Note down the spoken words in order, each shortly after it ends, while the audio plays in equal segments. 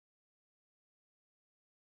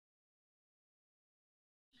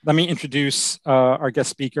Let me introduce our guest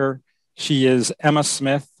speaker. She is Emma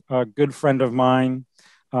Smith, a good friend of mine,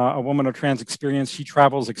 a woman of trans experience. She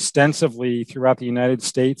travels extensively throughout the United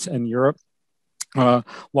States and Europe,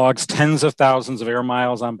 logs tens of thousands of air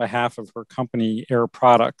miles on behalf of her company, Air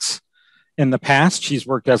Products. In the past, she's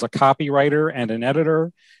worked as a copywriter and an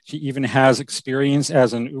editor. She even has experience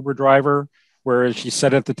as an Uber driver, where she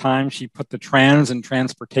said at the time she put the trans in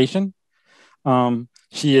transportation.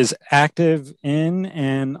 She is active in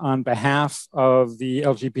and on behalf of the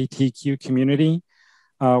LGBTQ community,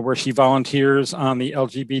 where she volunteers on the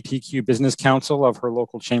LGBTQ Business Council of her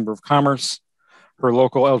local Chamber of Commerce, her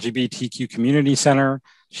local LGBTQ Community Center.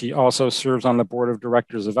 She also serves on the board of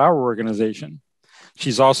directors of our organization.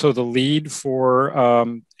 She's also the lead for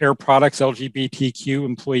Air Products LGBTQ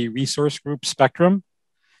Employee Resource Group Spectrum.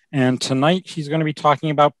 And tonight she's going to be talking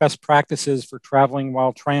about best practices for traveling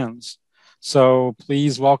while trans. So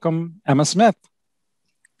please welcome Emma Smith.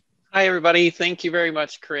 Hi, everybody. Thank you very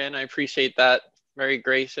much, Corinne. I appreciate that very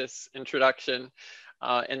gracious introduction.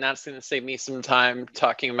 And that's going to save me some time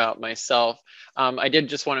talking about myself. I did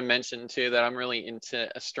just want to mention too that I'm really into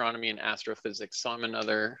astronomy and astrophysics, so I'm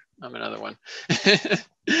another one.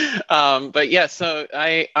 But yeah, so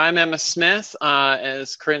I'm Emma Smith.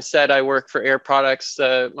 As Corinne said, I work for Air Products.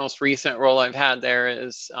 The most recent role I've had there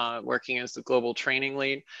is working as the global training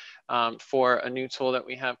lead for a new tool that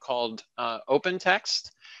we have called OpenText.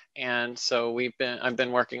 And so I've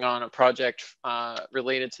been working on a project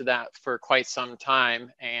related to that for quite some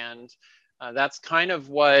time. And that's kind of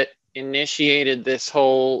what initiated this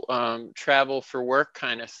whole travel for work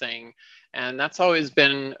kind of thing. And that's always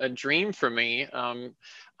been a dream for me.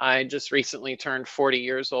 I just recently turned 40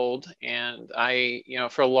 years old, and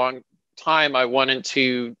for a long time I wanted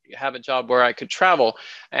to have a job where I could travel.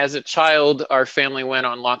 As a child, our family went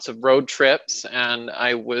on lots of road trips, and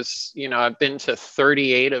I've been to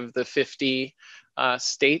 38 of the 50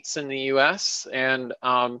 states in the US, and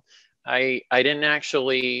I didn't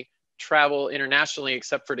actually travel internationally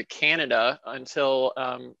except for to Canada until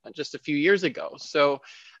just a few years ago. So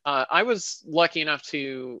I was lucky enough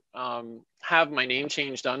to have my name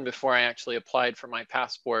change done before I actually applied for my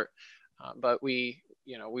passport, but we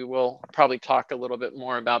will probably talk a little bit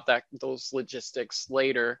more about those logistics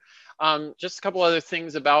later. Just a couple other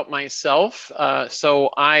things about myself. So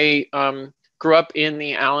I grew up in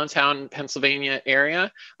the Allentown, Pennsylvania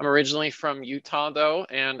area. I'm originally from Utah though,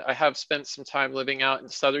 and I have spent some time living out in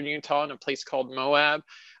southern Utah in a place called Moab.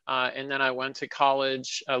 And then I went to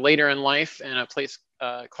college later in life in a place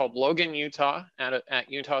called Logan, Utah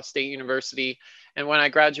at Utah State University. And when I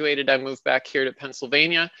graduated, I moved back here to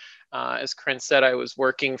Pennsylvania. As Corinne said, I was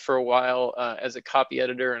working for a while as a copy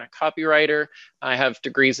editor and a copywriter. I have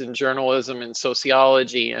degrees in journalism and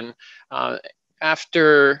sociology. And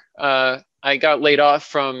after I got laid off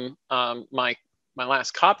from my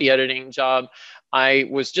last copy editing job, I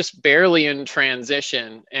was just barely in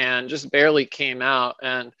transition and just barely came out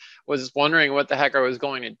and was wondering what the heck I was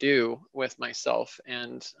going to do with myself.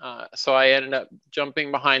 And so I ended up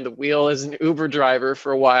jumping behind the wheel as an Uber driver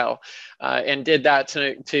for a while and did that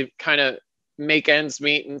to kind of make ends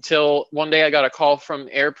meet until one day I got a call from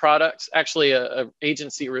Air Products, actually a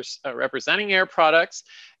agency representing Air Products.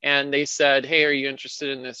 And they said, "Hey, are you interested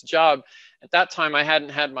in this job?" At that time, I hadn't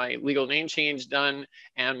had my legal name change done,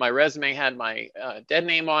 and my resume had my dead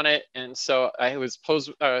name on it. And so I was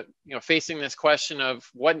facing this question of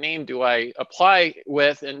what name do I apply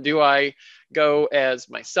with, and do I go as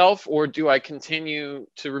myself, or do I continue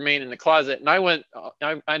to remain in the closet? And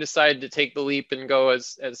I decided to take the leap and go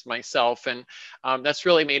as myself, and that's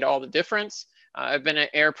really made all the difference. I've been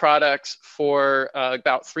at Air Products for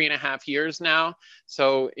about 3.5 years now.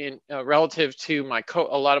 So in relative to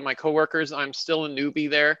a lot of my coworkers, I'm still a newbie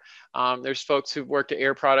there. There's folks who've worked at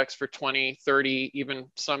Air Products for 20, 30, even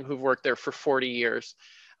some who've worked there for 40 years.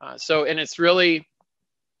 And it's really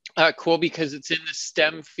cool because it's in the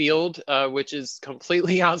STEM field, which is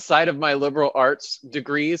completely outside of my liberal arts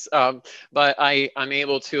degrees. But I'm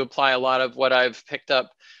able to apply a lot of what I've picked up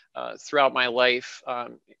throughout my life,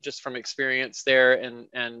 just from experience there,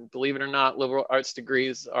 and believe it or not, liberal arts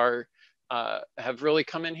degrees have really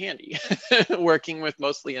come in handy working with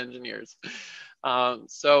mostly engineers.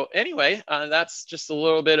 So anyway, that's just a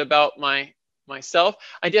little bit about myself.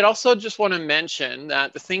 I did also just want to mention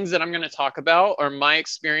that the things that I'm going to talk about are my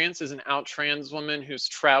experience as an out trans woman who's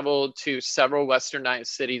traveled to several westernized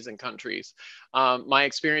cities and countries. My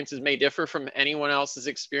experiences may differ from anyone else's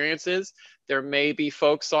experiences. There may be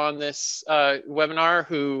folks on this webinar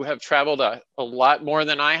who have traveled a lot more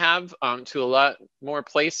than I have, to a lot more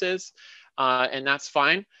places, and that's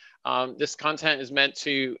fine. This content is meant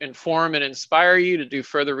to inform and inspire you to do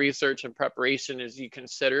further research and preparation as you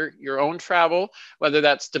consider your own travel, whether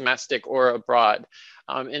that's domestic or abroad.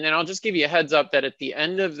 And then I'll just give you a heads up that at the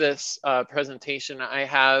end of this presentation, I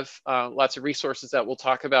have lots of resources that we'll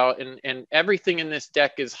talk about, and everything in this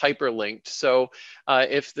deck is hyperlinked. So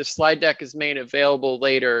if the slide deck is made available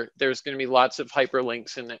later, there's going to be lots of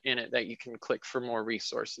hyperlinks in it that you can click for more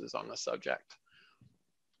resources on the subject.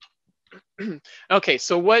 Okay,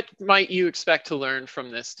 so what might you expect to learn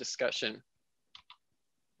from this discussion?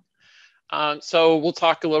 So we'll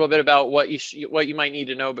talk a little bit about what you might need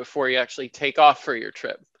to know before you actually take off for your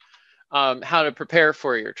trip, how to prepare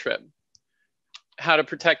for your trip, how to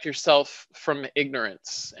protect yourself from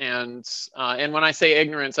ignorance. And when I say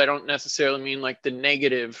ignorance, I don't necessarily mean like the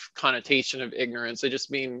negative connotation of ignorance. I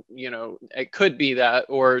just mean, you know, it could be that,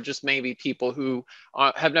 or just maybe people who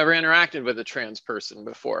have never interacted with a trans person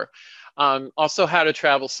before. Also how to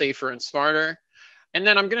travel safer and smarter. And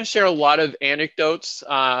then I'm going to share a lot of anecdotes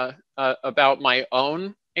about my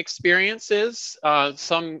own experiences,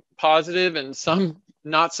 some positive and some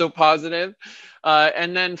not so positive.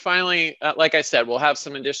 And then finally, like I said, we'll have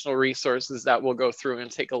some additional resources that we'll go through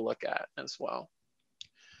and take a look at as well.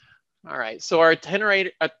 All right, so our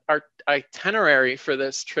itinerary for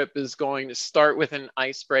this trip is going to start with an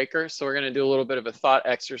icebreaker. So we're going to do a little bit of a thought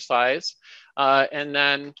exercise. And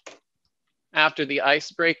then after the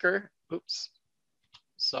icebreaker,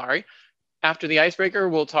 after the icebreaker,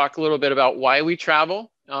 we'll talk a little bit about why we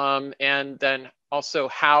travel, and then also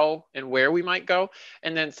how and where we might go,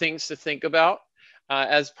 and then things to think about.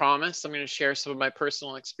 As promised, I'm going to share some of my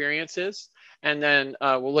personal experiences, and then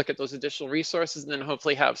we'll look at those additional resources, and then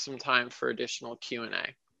hopefully have some time for additional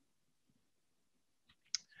Q&A.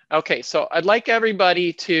 Okay, so I'd like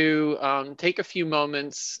everybody to take a few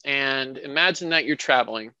moments and imagine that you're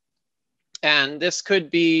traveling. And this could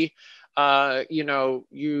be, you know,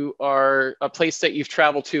 you are a place that you've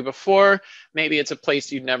traveled to before. Maybe it's a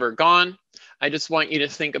place you've never gone. I just want you to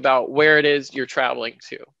think about where it is you're traveling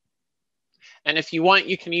to. And if you want,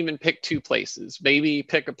 you can even pick two places. Maybe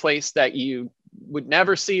pick a place that you would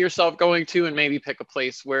never see yourself going to, and maybe pick a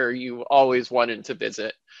place where you always wanted to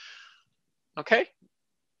visit. Okay?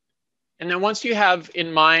 And then once you have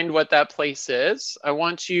in mind what that place is, I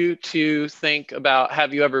want you to think about,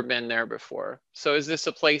 have you ever been there before? So is this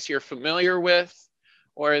a place you're familiar with,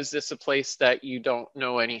 or is this a place that you don't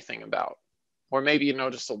know anything about? Or maybe you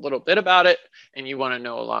know just a little bit about it and you want to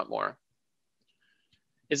know a lot more.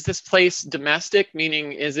 Is this place domestic,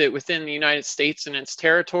 meaning is it within the United States and its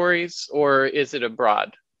territories, or is it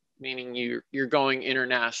abroad, meaning you're going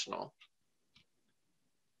international?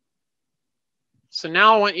 So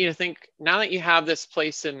now I want you to think, now that you have this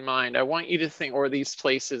place in mind, I want you to think, or these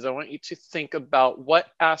places, I want you to think about what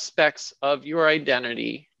aspects of your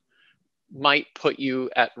identity might put you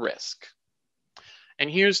at risk. And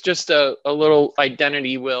here's just a little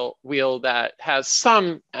identity wheel that has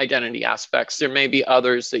some identity aspects. There may be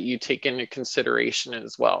others that you take into consideration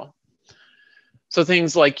as well. So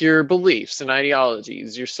things like your beliefs and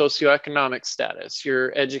ideologies, your socioeconomic status,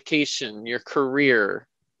 your education, your career,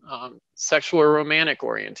 sexual or romantic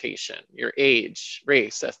orientation, your age,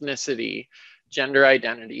 race, ethnicity, gender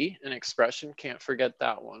identity, and expression. Can't forget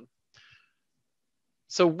that one.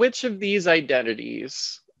 So which of these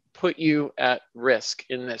identities put you at risk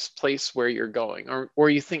in this place where you're going, or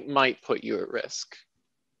you think might put you at risk?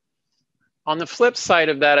 On the flip side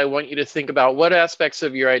of that, I want you to think about what aspects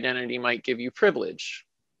of your identity might give you privilege.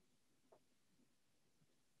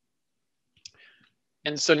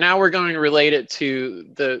 And so now we're going to relate it to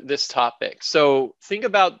this topic. So think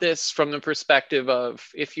about this from the perspective of,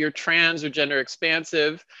 if you're trans or gender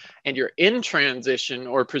expansive and you're in transition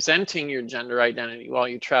or presenting your gender identity while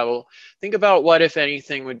you travel, think about what, if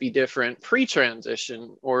anything, would be different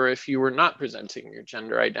pre-transition, or if you were not presenting your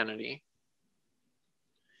gender identity.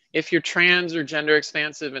 If you're trans or gender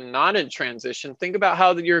expansive and not in transition, think about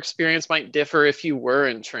how your experience might differ if you were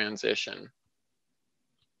in transition.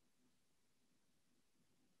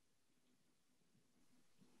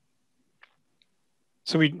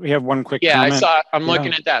 So we have one quick Yeah, comment. I'm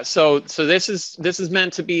looking at that. So this is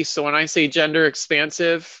meant to be, so when I say gender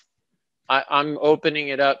expansive, I'm opening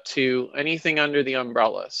it up to anything under the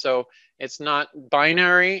umbrella. So it's not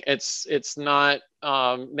binary. It's not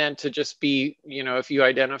meant to just be, you know, if you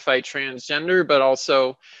identify transgender, but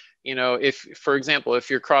also, you know, if, for example, if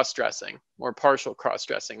you're cross-dressing or partial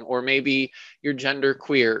cross-dressing, or maybe you're gender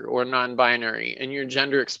queer or non-binary and your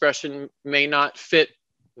gender expression may not fit,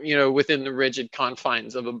 you know, within the rigid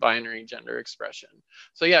confines of a binary gender expression.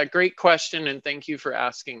 So yeah, great question, and thank you for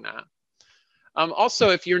asking that. Also,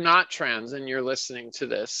 if you're not trans and you're listening to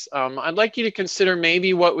this, I'd like you to consider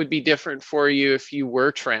maybe what would be different for you if you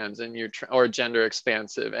were trans and you're or gender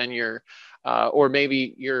expansive and you're, or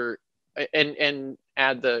maybe you're, and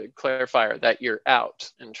add the clarifier that you're out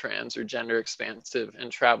and trans or gender expansive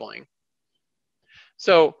and traveling.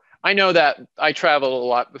 So I know that I traveled a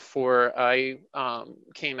lot before I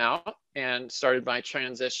came out and started my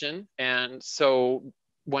transition. And so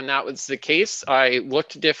when that was the case, I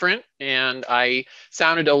looked different and I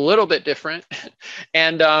sounded a little bit different.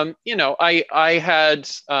 And, you know, I had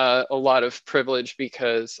a lot of privilege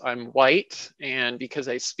because I'm white and because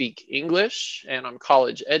I speak English and I'm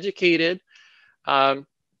college educated.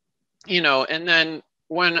 You know, and then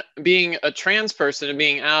when being a trans person and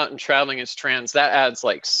being out and traveling as trans, that adds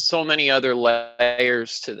like so many other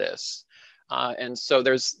layers to this. And so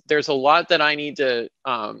there's a lot that I need to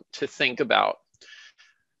think about.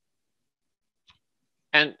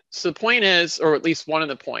 And so the point is, or at least one of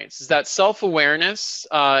the points, is that self-awareness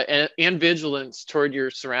and vigilance toward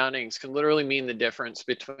your surroundings can literally mean the difference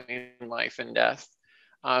between life and death.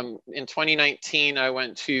 In 2019, I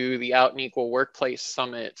went to the Out and Equal Workplace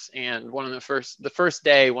Summit, and the first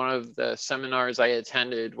day, one of the seminars I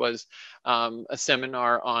attended was a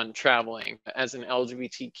seminar on traveling as an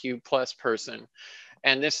LGBTQ plus person.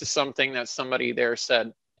 And this is something that somebody there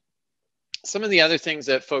said. Some of the other things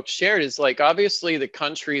that folks shared is like, obviously the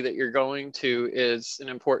country that you're going to is an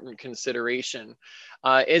important consideration.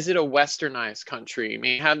 Is it a westernized country? I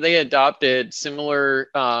mean, have they adopted similar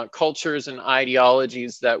cultures and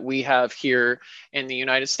ideologies that we have here in the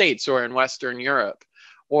United States or in Western Europe?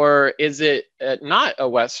 Or is it not a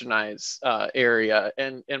westernized area?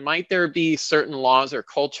 And might there be certain laws or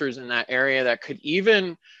cultures in that area that could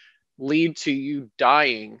even lead to you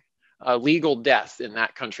dying legal death in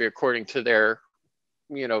that country according to their,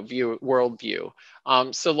 you know, worldview?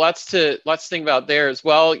 So let's think about there as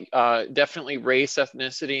well. Definitely race,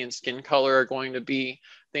 ethnicity, and skin color are going to be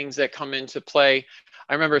things that come into play.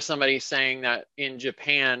 I remember somebody saying that in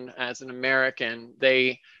Japan, as an American,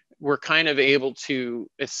 they were kind of able to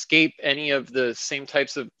escape any of the same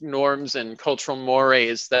types of norms and cultural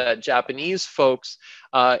mores that Japanese folks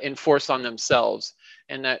enforce on themselves.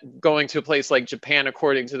 And that going to a place like Japan,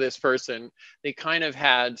 according to this person, they kind of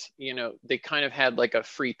had, you know, like a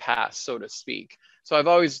free pass, so to speak. So I've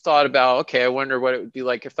always thought about, okay, I wonder what it would be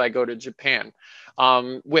like if I go to Japan.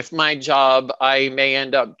 With my job, I may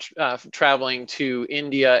end up traveling to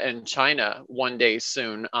India and China one day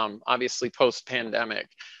soon, obviously post-pandemic.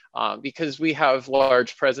 Because we have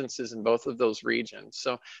large presences in both of those regions.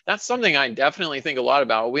 So that's something I definitely think a lot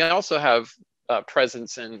about. We also have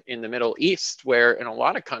presence in the Middle East, where in a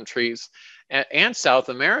lot of countries, and South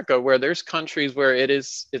America, where there's countries where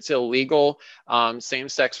it's illegal.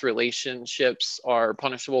 Same-sex relationships are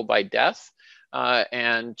punishable by death,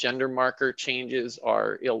 and gender marker changes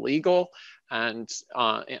are illegal. And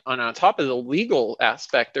on top of the legal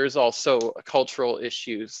aspect, there's also cultural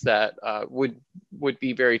issues that would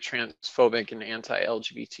be very transphobic and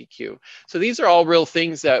anti-LGBTQ. So these are all real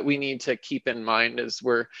things that we need to keep in mind as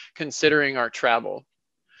we're considering our travel.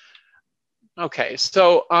 Okay,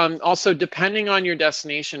 so also depending on your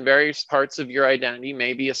destination, various parts of your identity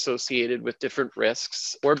may be associated with different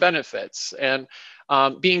risks or benefits. And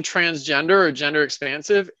being transgender or gender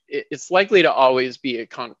expansive, it's likely to always be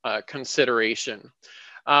a consideration.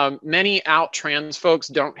 Many out trans folks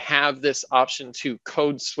don't have this option to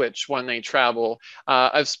code switch when they travel.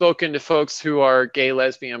 I've spoken to folks who are gay,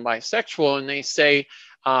 lesbian, bisexual, and they say,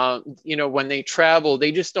 you know, when they travel,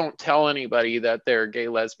 they just don't tell anybody that they're gay,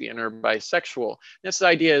 lesbian, or bisexual. This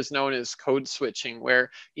idea is known as code switching, where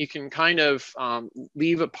you can kind of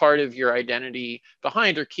leave a part of your identity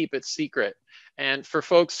behind or keep it secret. And for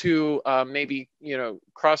folks who maybe, you know,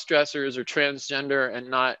 cross-dressers or transgender and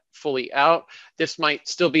not fully out, this might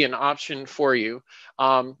still be an option for you.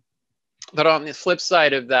 But on the flip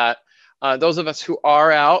side of that, those of us who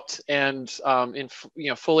are out and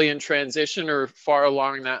fully in transition or far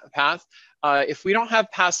along that path, if we don't have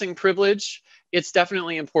passing privilege, it's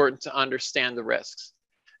definitely important to understand the risks.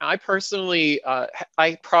 Now, I personally,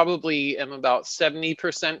 I probably am about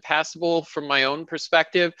 70% passable from my own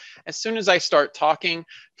perspective. As soon as I start talking,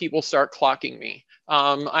 people start clocking me.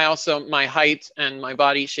 I also, my height and my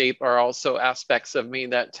body shape are also aspects of me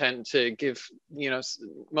that tend to give, you know,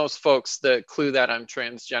 most folks the clue that I'm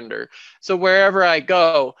transgender. So wherever I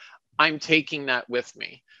go, I'm taking that with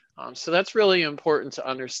me. So that's really important to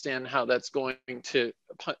understand how that's going to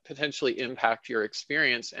potentially impact your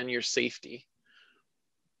experience and your safety.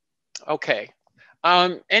 Okay,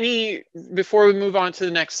 Before we move on to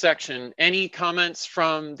the next section, any comments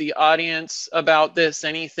from the audience about this?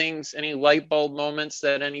 Any things, any light bulb moments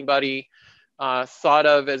that anybody thought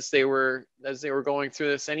of as they were going through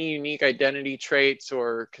this? Any unique identity traits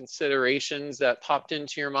or considerations that popped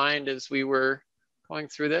into your mind as we were going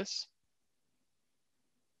through this?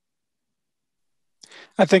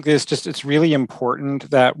 I think it's really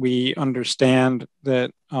important that we understand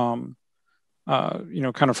that, kind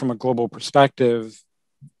of from a global perspective,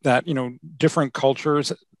 that, different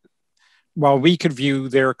cultures, while we could view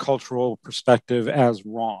their cultural perspective as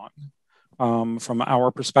wrong, from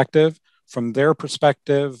our perspective, from their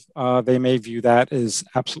perspective, they may view that as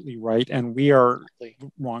absolutely right, and we are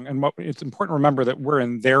wrong. And it's important to remember that we're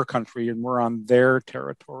in their country and we're on their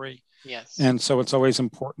territory. Yes. And so it's always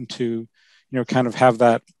important to, kind of have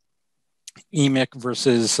that emic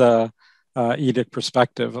versus edict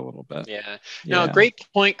perspective a little bit. Yeah. No, great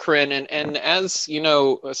point, Corinne. And as you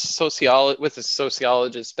know, with a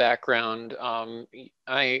sociologist background,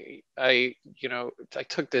 I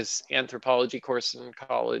took this anthropology course in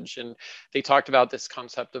college, and they talked about this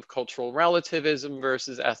concept of cultural relativism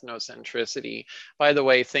versus ethnocentricity. By the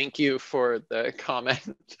way, thank you for the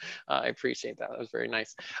comment. I appreciate that. That was very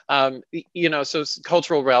nice. So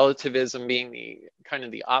cultural relativism being the kind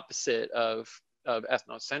of the opposite of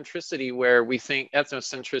ethnocentricity, where we think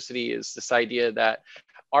ethnocentricity is this idea that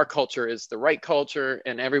our culture is the right culture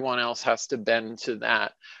and everyone else has to bend to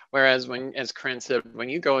that. Whereas as Corinne said, when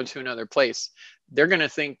you go into another place, they're going to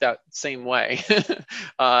think that same way.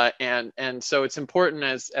 And so it's important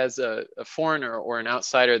as a foreigner or an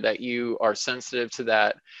outsider that you are sensitive to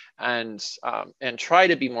that and try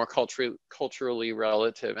to be more culturally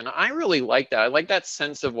relative. And I really like that. I like that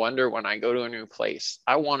sense of wonder when I go to a new place.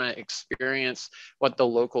 I want to experience what the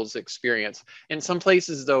locals experience. In some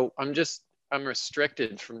places, though, I'm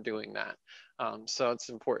restricted from doing that. So it's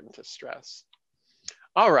important to stress.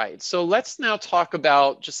 All right, so let's now talk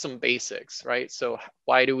about just some basics, right? So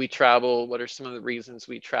why do we travel? What are some of the reasons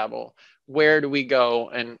we travel? Where do we go,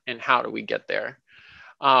 and how do we get there?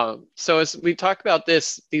 So as we talk about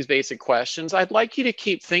these basic questions, I'd like you to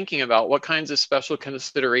keep thinking about what kinds of special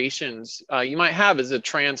considerations you might have as a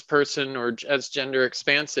trans person or as gender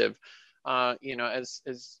expansive, as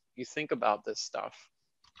you think about this stuff.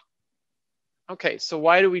 Okay, so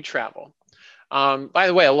why do we travel? By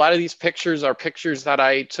the way, a lot of these pictures are pictures that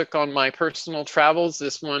I took on my personal travels.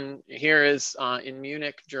 This one here is in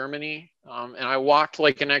Munich, Germany. And I walked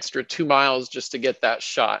like an extra 2 miles just to get that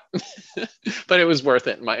shot. But it was worth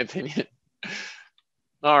it, in my opinion.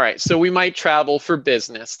 All right, so we might travel for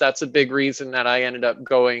business. That's a big reason that I ended up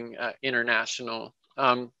going international.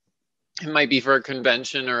 It might be for a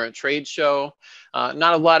convention or a trade show.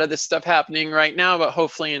 Not a lot of this stuff happening right now, but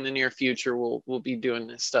hopefully in the near future, we'll be doing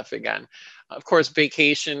this stuff again. Of course,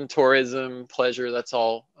 vacation, tourism, pleasure, that's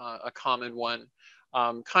all a common one.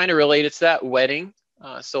 Kind of related to that, wedding.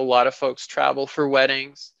 So a lot of folks travel for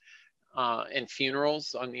weddings, and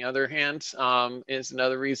funerals, on the other hand, is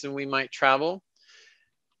another reason we might travel.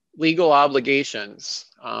 Legal obligations.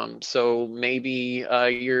 So maybe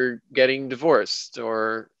you're getting divorced,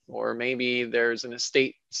 or maybe there's an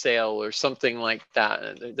estate sale or something like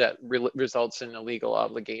that results in a legal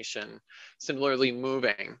obligation. Similarly,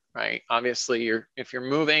 moving, right? Obviously, if you're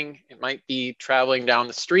moving, it might be traveling down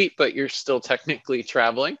the street, but you're still technically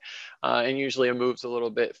traveling. And usually it moves a little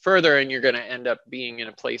bit further, and you're going to end up being in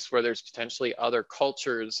a place where there's potentially other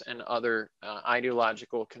cultures and other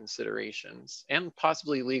ideological considerations, and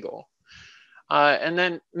possibly legal. And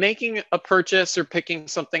then making a purchase or picking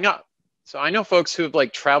something up. So I know folks who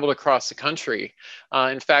have traveled across the country.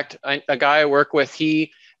 In fact, a guy I work with,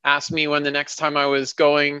 he asked me when the next time I was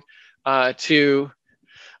going to,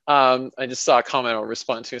 I just saw a comment I'll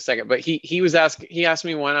respond to in a second, but he asked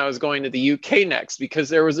me when I was going to the UK next, because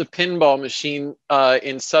there was a pinball machine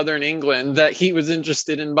in Southern England that he was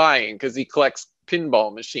interested in buying because he collects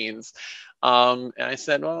pinball machines. And I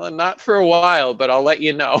said, well, not for a while, but I'll let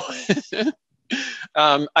you know.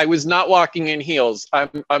 I was not walking in heels.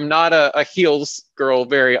 I'm not a heels girl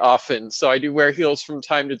very often, so I do wear heels from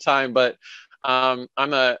time to time. But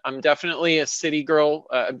I'm definitely a city girl.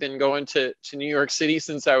 I've been going to New York City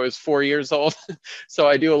since I was 4 years old, so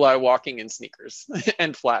I do a lot of walking in sneakers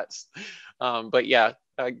and flats. But yeah,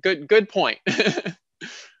 good point.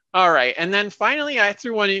 All right, and then finally, I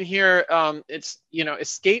threw one in here. It's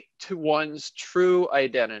escape to one's true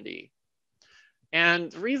identity.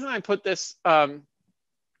 And the reason I put this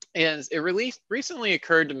is it recently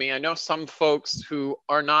occurred to me. I know some folks who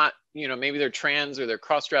are not, maybe they're trans or they're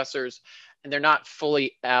cross-dressers and they're not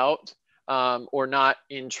fully out, or not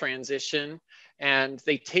in transition, and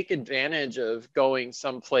they take advantage of going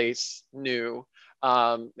someplace new,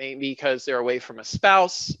 maybe because they're away from a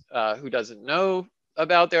spouse who doesn't know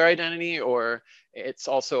about their identity, or it's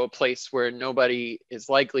also a place where nobody is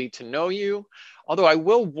likely to know you. Although I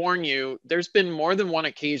will warn you, there's been more than one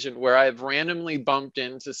occasion where I've randomly bumped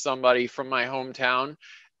into somebody from my hometown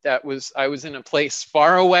I was in a place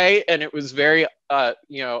far away, and it was very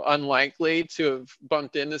unlikely to have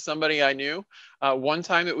bumped into somebody I knew. One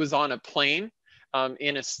time it was on a plane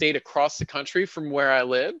in a state across the country from where I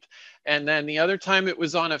lived. And then the other time it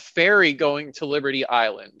was on a ferry going to Liberty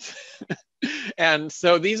Island. And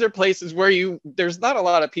so these are places where there's not a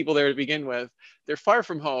lot of people there to begin with. They're far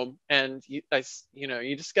from home, and you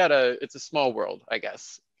just gotta, it's a small world, I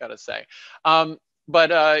guess, gotta say.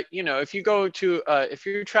 But if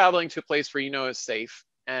you're traveling to a place where you know is safe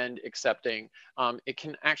and accepting, it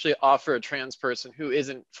can actually offer a trans person who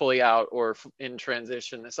isn't fully out or in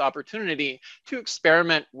transition this opportunity to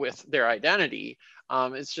experiment with their identity.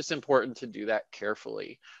 It's just important to do that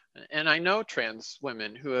carefully. And I know trans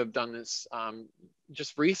women who have done this.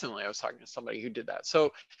 Just recently, I was talking to somebody who did that.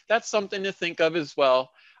 So that's something to think of as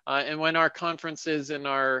well. And when our conferences and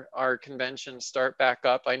our conventions start back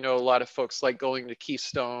up, I know a lot of folks like going to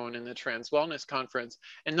Keystone and the Trans Wellness Conference,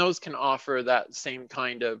 and those can offer that same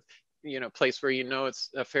kind of place where it's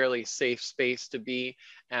a fairly safe space to be,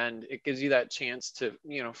 and it gives you that chance to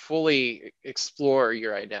fully explore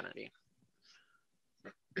your identity.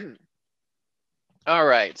 All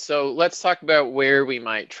right, so let's talk about where we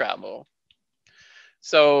might travel.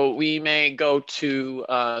 So we may go to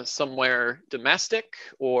somewhere domestic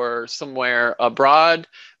or somewhere abroad.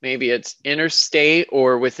 Maybe it's interstate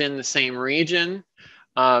or within the same region.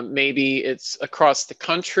 Maybe it's across the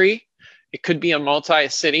country. It could be a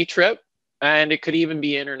multi-city trip, and it could even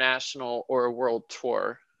be international or a world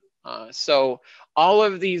tour. So all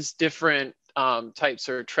of these different types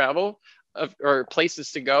of travel or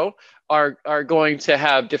places to go are going to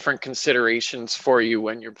have different considerations for you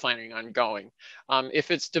when you're planning on going.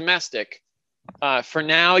 If it's domestic, for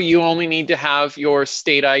now, you only need to have your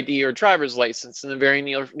state ID or driver's license. In the very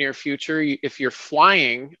near future, if you're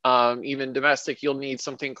flying, even domestic, you'll need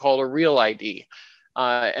something called a real ID.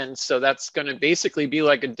 And so that's going to basically be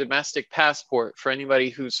like a domestic passport for anybody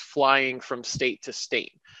who's flying from state to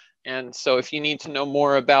state. And so if you need to know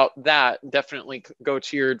more about that, definitely go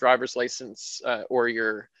to your driver's license or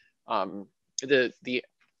your the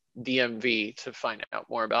DMV to find out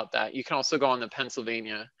more about that. You can also go on the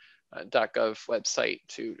Pennsylvania .gov website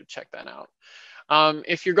to check that out.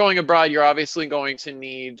 If you're going abroad, you're obviously going to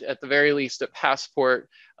need, at the very least, a passport,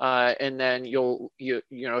 and then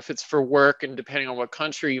if it's for work, and depending on what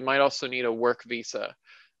country, you might also need a work visa.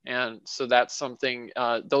 And so that's something,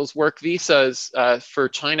 those work visas for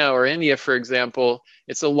China or India, for example,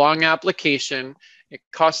 it's a long application, it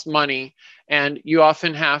costs money, and you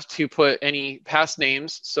often have to put any past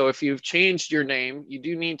names. So if you've changed your name, you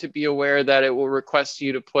do need to be aware that it will request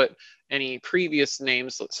you to put any previous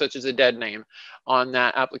names, such as a dead name, on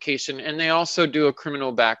that application. And they also do a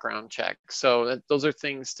criminal background check. So those are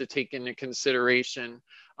things to take into consideration.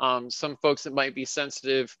 Some folks that might be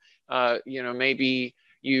sensitive, maybe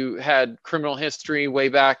you had criminal history way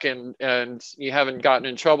back and you haven't gotten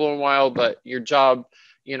in trouble in a while, but your job,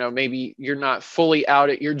 maybe you're not fully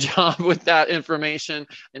out at your job with that information.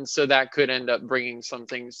 And so that could end up bringing some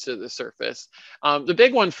things to the surface. The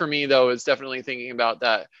big one for me, though, is definitely thinking about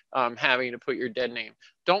that, having to put your dead name.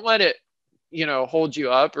 Don't let it, hold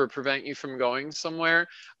you up or prevent you from going somewhere.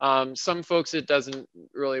 Some folks, it doesn't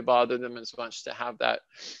really bother them as much to have that.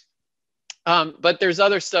 But there's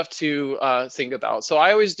other stuff to think about. So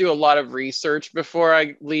I always do a lot of research before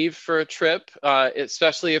I leave for a trip,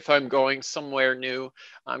 especially if I'm going somewhere new.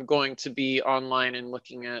 I'm going to be online and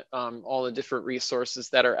looking at all the different resources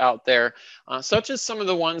that are out there, such as some of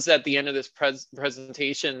the ones at the end of this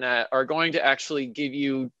presentation that are going to actually give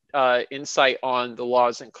you insight on the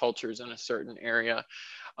laws and cultures in a certain area.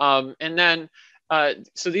 And then,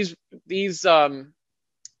 so these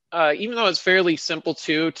even though it's fairly simple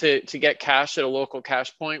to get cash at a local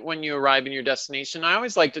cash point when you arrive in your destination, I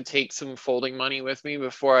always like to take some folding money with me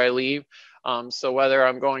before I leave. So whether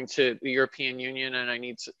I'm going to the European Union and I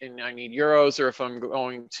need euros, or if I'm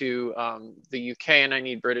going to the UK and I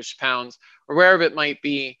need British pounds, or wherever it might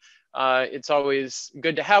be, it's always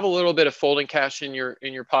good to have a little bit of folding cash in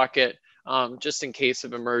your pocket. Just in case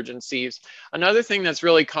of emergencies. Another thing that's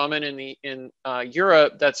really common in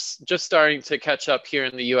Europe that's just starting to catch up here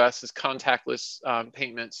in the US is contactless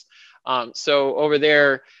payments. So over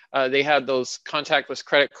there, they had those contactless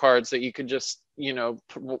credit cards that you could just you know,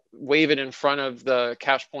 wave it in front of the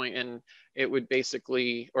cash point, and it would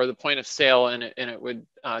basically, or the point of sale, and it would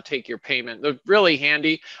take your payment. They're really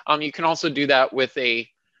handy. You can also do that with a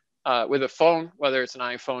phone, whether it's an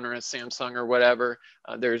iPhone or a Samsung or whatever.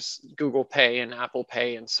 There's Google Pay and Apple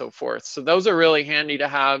Pay and so forth. So those are really handy to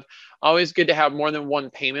have. Always good to have more than one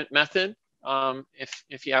payment method,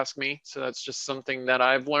 if you ask me. So that's just something that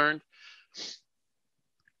I've learned.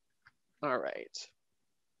 All right.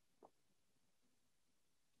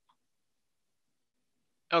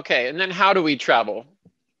 Okay, and then how do we travel?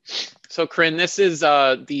 So Corinne, this is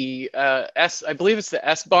I believe it's the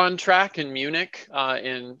S-Bahn track in Munich,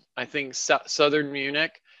 in I think southern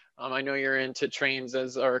Munich. I know you're into trains,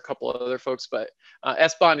 as are a couple of other folks, but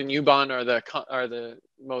S-Bahn and U-Bahn are the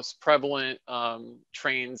most prevalent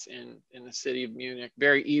trains in the city of Munich.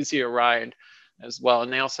 Very easy to ride as well,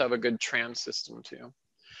 and they also have a good tram system too.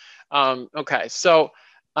 Okay, so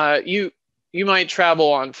you might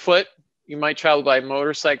travel on foot. You might travel by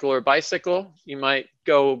motorcycle or bicycle. You might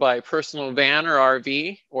go by personal van or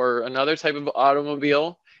RV or another type of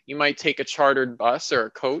automobile. You might take a chartered bus or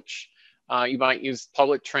a coach. You might use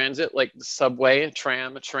public transit like the subway, a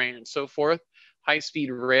tram, a train, and so forth.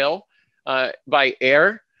 High-speed rail, by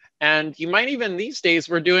air. And you might even, these days,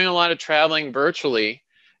 we're doing a lot of traveling virtually.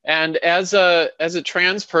 And as a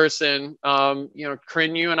trans person, you know,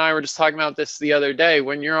 Corinne, you and I were just talking about this the other day.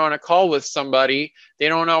 When you're on a call with somebody, they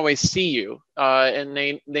don't always see you, and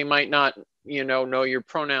they might not, you know your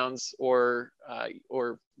pronouns or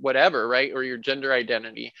whatever, right, or your gender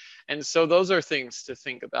identity. And so those are things to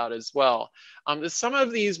think about as well. Some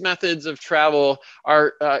of these methods of travel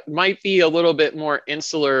are might be a little bit more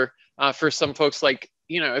insular for some folks. Like,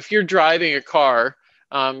 you know, if you're driving a car,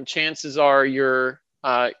 chances are you're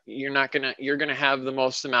gonna have the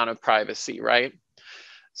most amount of privacy, right?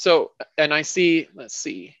 So, and I see, let's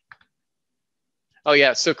see. Oh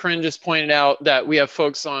yeah, so Corinne just pointed out that we have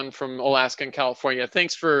folks on from Alaska and California.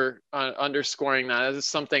 Thanks for underscoring that. This is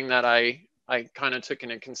something that I kind of took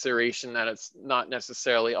into consideration, that it's not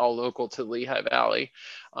necessarily all local to Lehigh Valley.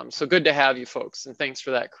 So good to have you folks, and thanks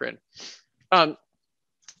for that, Corinne.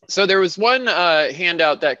 So there was one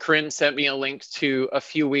handout that Corinne sent me a link to a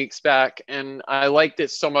few weeks back, and I liked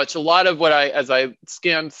it so much. A lot of what as I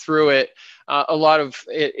scanned through it, a lot of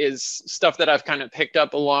it is stuff that I've kind of picked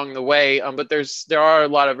up along the way, but there are a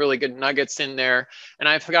lot of really good nuggets in there, and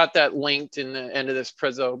I forgot that linked in the end of this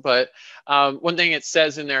prezzo. But one thing it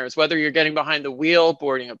says in there is, whether you're getting behind the wheel,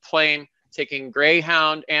 boarding a plane, taking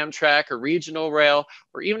Greyhound, Amtrak, or regional rail,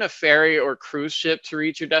 or even a ferry or cruise ship to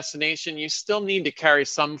reach your destination, you still need to carry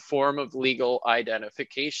some form of legal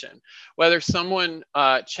identification. Whether someone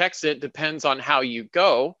checks it depends on how you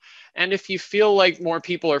go. And if you feel like more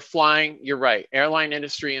people are flying, you're right. Airline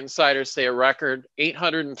industry insiders say a record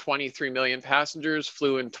 823 million passengers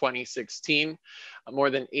flew in 2016. More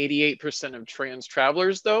than 88% of trans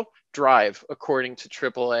travelers, though, drive, according to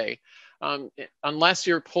AAA. Unless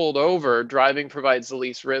you're pulled over, driving provides the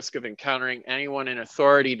least risk of encountering anyone in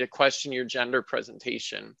authority to question your gender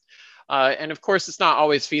presentation. And of course, it's not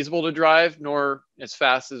always feasible to drive, nor as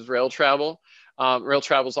fast as rail travel. Rail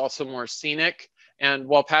travel is also more scenic. And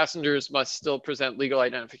while passengers must still present legal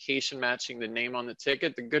identification matching the name on the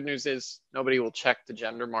ticket, the good news is nobody will check the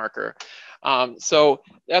gender marker. So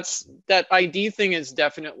that ID thing is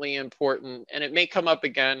definitely important, and it may come up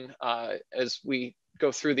again as we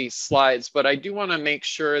go through these slides, but I do want to make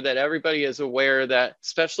sure that everybody is aware that,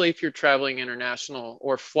 especially if you're traveling international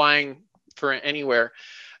or flying for anywhere,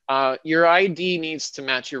 your ID needs to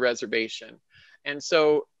match your reservation. And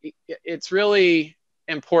so it's really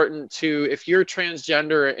important to, if you're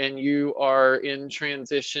transgender and you are in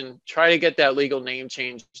transition, try to get that legal name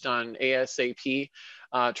change done ASAP.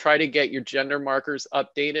 Try to get your gender markers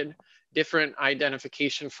updated. Different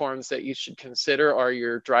identification forms that you should consider are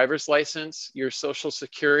your driver's license, your social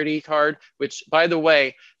security card, which, by the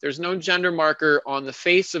way, there's no gender marker on the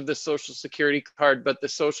face of the social security card, but the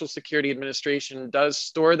Social Security Administration does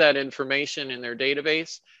store that information in their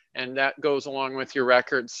database, and that goes along with your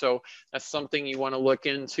records. So that's something you want to look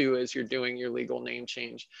into as you're doing your legal name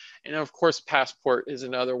change. And of course, passport is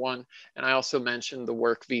another one. And I also mentioned the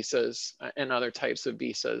work visas and other types of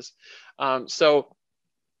visas. So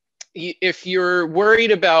if you're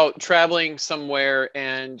worried about traveling somewhere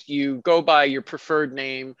and you go by your preferred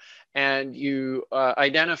name and you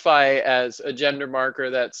identify as a gender marker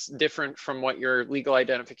that's different from what your legal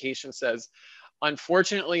identification says,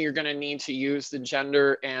 unfortunately, you're going to need to use the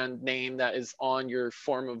gender and name that is on your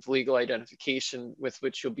form of legal identification with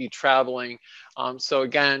which you'll be traveling. So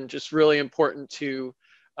again, just really important to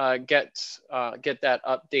get that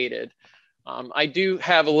updated. I do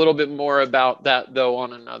have a little bit more about that though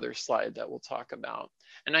on another slide that we'll talk about.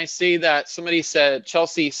 And I see that somebody said,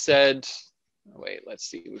 Chelsea said, wait, let's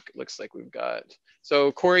see, it looks like we've got,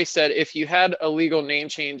 so Corey said, if you had a legal name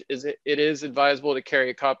change, it is advisable to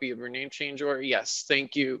carry a copy of your name change order? Yes,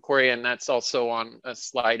 thank you, Corey, and that's also on a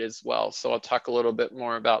slide as well. So I'll talk a little bit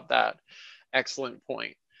more about that. Excellent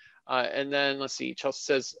point. And then let's see, Chelsea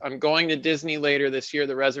says, I'm going to Disney later this year.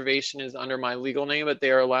 The reservation is under my legal name, but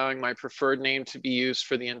they are allowing my preferred name to be used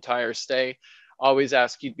for the entire stay. Always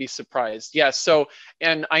ask, you'd be surprised. Yes, so,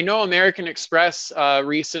 and I know American Express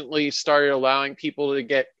recently started allowing people to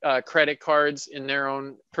get credit cards in their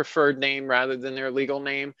own preferred name rather than their legal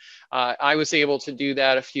name. I was able to do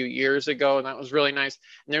that a few years ago, and that was really nice.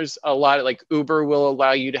 And there's a lot of, like, Uber will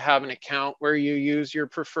allow you to have an account where you use your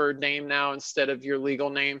preferred name now instead of your legal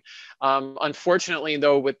name. Unfortunately,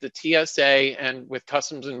 though, with the TSA and with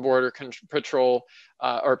Customs and Border Patrol,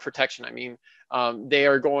 or Protection, I mean, they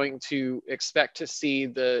are going to expect to see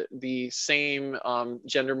the same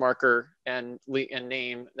gender marker and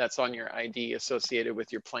name that's on your ID associated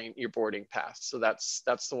with your plane, your boarding pass. So that's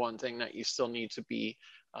the one thing that you still need to be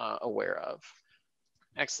aware of.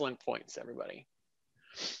 Excellent points, everybody.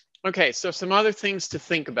 Okay, so some other things to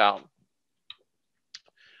think about.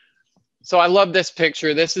 So I love this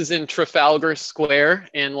picture. This is in Trafalgar Square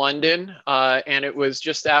in London, and it was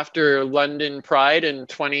just after London Pride in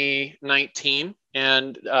 2019.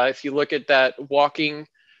 And if you look at that walking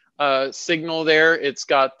signal there, it's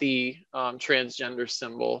got the transgender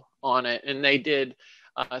symbol on it, and they did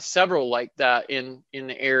several like that in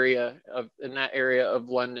that area of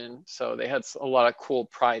London. So they had a lot of cool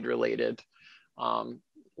Pride-related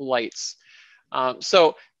lights.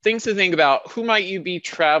 So things to think about: who might you be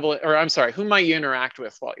traveling, or I'm sorry, who might you interact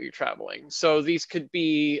with while you're traveling? So these could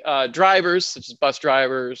be drivers, such as bus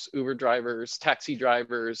drivers, Uber drivers, taxi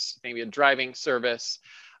drivers, maybe a driving service,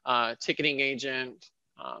 ticketing agent,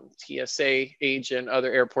 TSA agent,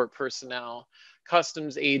 other airport personnel,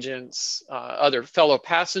 customs agents, other fellow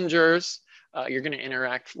passengers. You're going to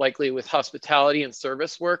interact likely with hospitality and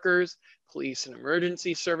service workers, police and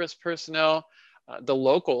emergency service personnel, the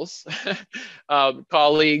locals,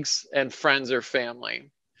 colleagues, and friends or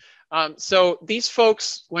family. So these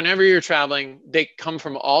folks, whenever you're traveling, they come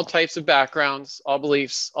from all types of backgrounds, all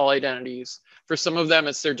beliefs, all identities. For some of them,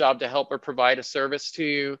 it's their job to help or provide a service to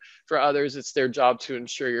you. For others, it's their job to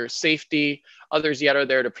ensure your safety. Others yet are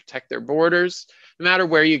there to protect their borders. No matter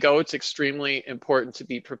where you go, it's extremely important to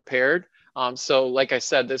be prepared. So like I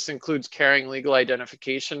said, this includes carrying legal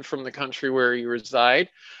identification from the country where you reside.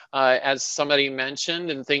 As somebody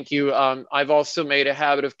mentioned, and thank you, I've also made a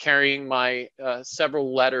habit of carrying my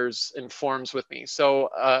several letters and forms with me. So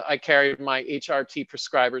I carried my HRT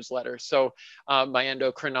prescriber's letter. So my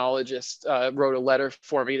endocrinologist wrote a letter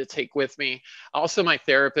for me to take with me. Also, my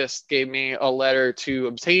therapist gave me a letter to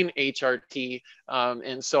obtain HRT.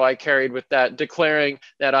 And so I carried with that, declaring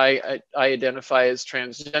that I identify as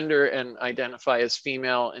transgender and identify as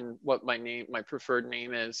female, and what my preferred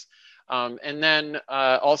name is. And then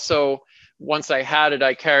also, once I had it,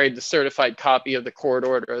 I carried the certified copy of the court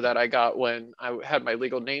order that I got when I had my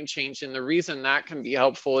legal name changed. And the reason that can be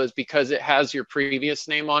helpful is because it has your previous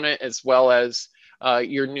name on it as well as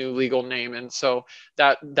your new legal name. And so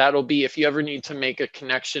that'll be, if you ever need to make a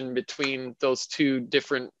connection between those two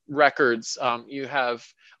different records, you have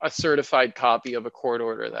a certified copy of a court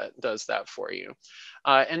order that does that for you.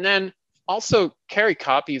 And then also carry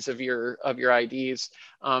copies of your IDs.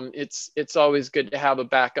 It's always good to have a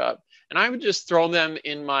backup. And I would just throw them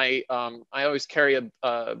in my, I always carry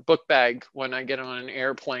a book bag when I get on an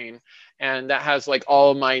airplane. And that has like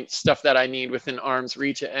all of my stuff that I need within arm's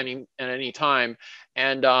reach at any time.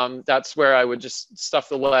 And that's where I would just stuff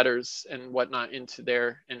the letters and whatnot into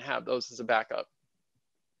there and have those as a backup.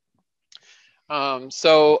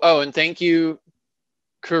 And thank you,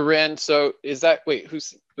 Corinne. So is that, wait,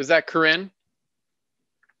 was that Corinne?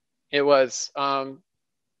 It was.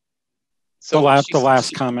 So the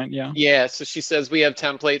last comment, yeah. Yeah, so she says we have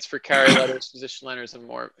templates for carry letters, position letters, and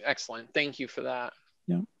more. Excellent. Thank you for that.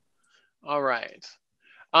 Yeah. All right.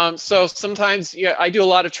 So sometimes, yeah, I do a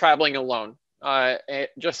lot of traveling alone.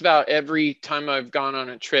 Just about every time I've gone on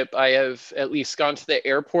a trip, I have at least gone to the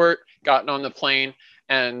airport, gotten on the plane,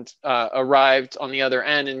 and arrived on the other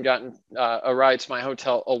end and gotten a ride to my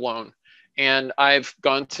hotel alone. And I've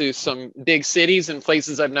gone to some big cities and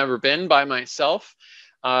places I've never been by myself.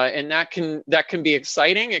 And that can be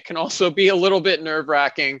exciting. It can also be a little bit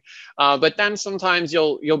nerve-wracking, but then sometimes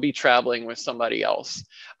you'll be traveling with somebody else.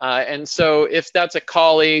 And so if that's a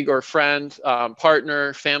colleague or friend,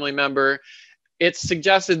 partner, family member, it's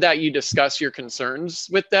suggested that you discuss your concerns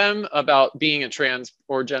with them about being a trans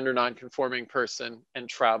or gender nonconforming person and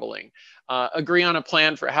traveling. Agree on a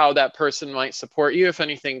plan for how that person might support you if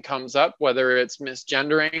anything comes up, whether it's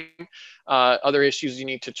misgendering, other issues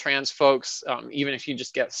unique to trans folks, even if you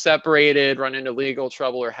just get separated, run into legal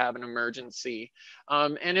trouble, or have an emergency.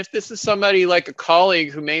 And if this is somebody like a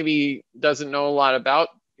colleague who maybe doesn't know a lot about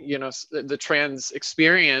the trans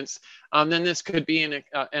experience, then this could be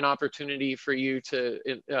an opportunity for you to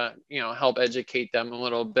help educate them a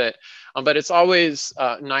little bit. But it's always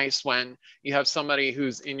nice when you have somebody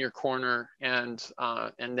who's in your corner and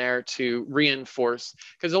there to reinforce,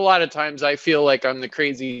 because a lot of times I feel like I'm the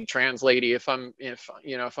crazy trans lady if I'm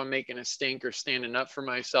making a stink or standing up for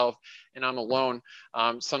myself and I'm alone.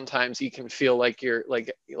 Sometimes you can feel like you're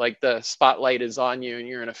like the spotlight is on you and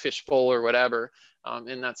you're in a fishbowl or whatever.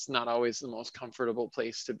 And that's not always the most comfortable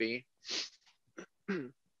place to be.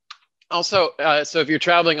 Also, so if you're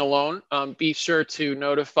traveling alone, be sure to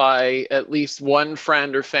notify at least one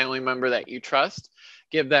friend or family member that you trust.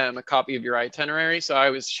 Give them a copy of your itinerary. So I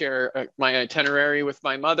always share my itinerary with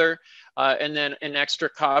my mother, and then an extra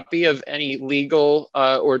copy of any legal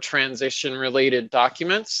or transition related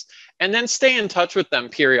documents, and then stay in touch with them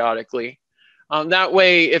periodically. That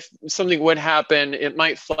way, if something would happen, it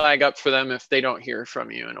might flag up for them if they don't hear from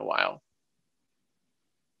you in a while.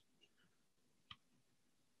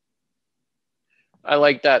 I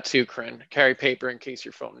like that too, Corinne. Carry paper in case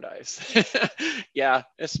your phone dies. Yeah,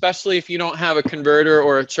 especially if you don't have a converter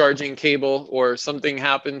or a charging cable, or something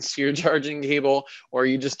happens to your charging cable, or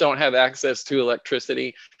you just don't have access to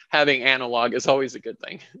electricity. Having analog is always a good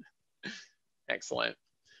thing. Excellent.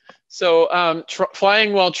 So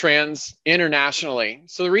flying while trans internationally.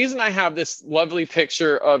 So the reason I have this lovely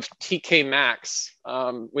picture of TK Maxx,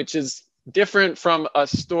 which is different from a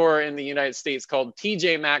store in the United States called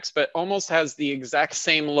TJ Maxx, but almost has the exact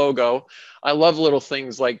same logo. I love little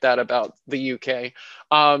things like that about the UK.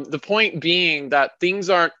 The point being that things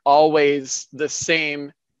aren't always the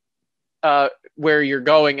same where you're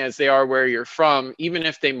going as they are where you're from, even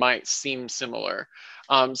if they might seem similar.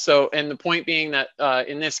 And the point being that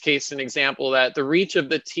in this case, an example that the reach of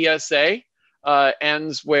the TSA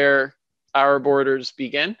ends where our borders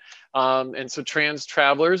begin. And so trans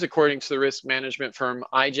travelers, according to the risk management firm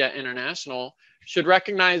iJet International, should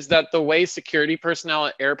recognize that the way security personnel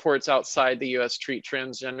at airports outside the US treat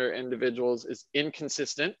transgender individuals is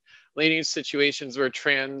inconsistent, leading to situations where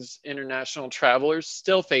trans international travelers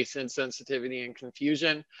still face insensitivity and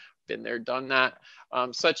confusion. Been there, done that.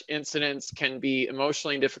 Such incidents can be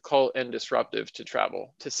emotionally difficult and disruptive to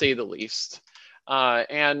travel, to say the least.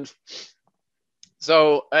 And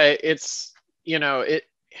so it's,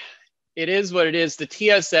 it is what it is. The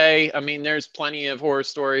TSA, I mean, there's plenty of horror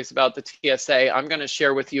stories about the TSA. I'm going to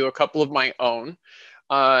share with you a couple of my own.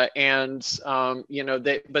 But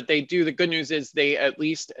they do, the good news is they at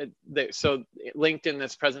least, so linked in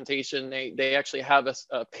this presentation, they actually have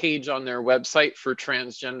a page on their website for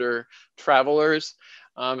transgender travelers.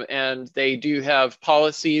 And they do have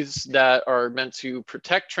policies that are meant to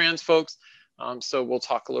protect trans folks. So we'll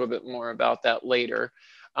talk a little bit more about that later.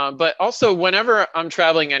 But also, whenever I'm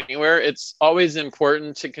traveling anywhere, it's always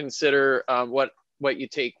important to consider what you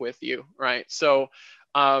take with you, right? So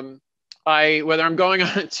whether I'm going on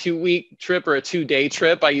a 2-week trip or a 2-day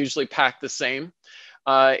trip, I usually pack the same.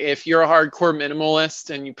 If you're a hardcore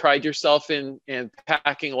minimalist and you pride yourself in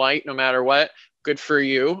packing light no matter what, good for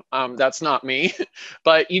you. That's not me.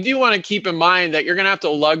 But you do want to keep in mind that you're going to have to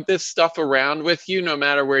lug this stuff around with you no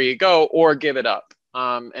matter where you go, or give it up.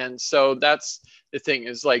 And so that's the thing,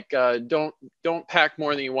 is like, don't pack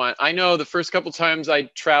more than you want. I know the first couple times I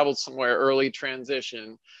traveled somewhere early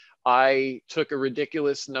transition, I took a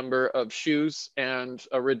ridiculous number of shoes and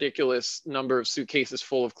a ridiculous number of suitcases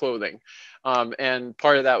full of clothing. And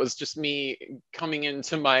part of that was just me coming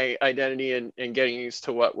into my identity and getting used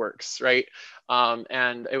to what works, right?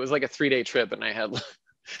 And it was like a 3-day trip, and I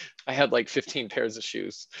had like 15 pairs of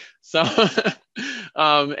shoes. So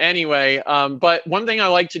anyway, but one thing I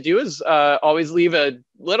like to do is always leave a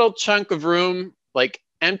little chunk of room, like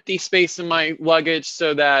empty space in my luggage,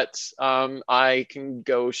 so that I can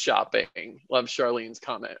go shopping. Love Charlene's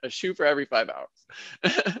comment, a shoe for every 5 hours.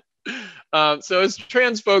 So as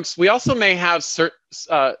trans folks, we also may have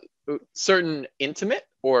certain intimate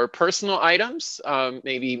or personal items,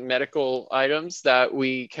 maybe medical items that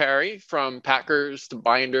we carry, from packers to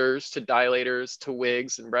binders to dilators to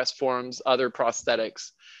wigs and breast forms, other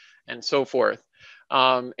prosthetics, and so forth.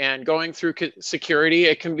 And going through security,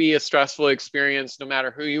 it can be a stressful experience no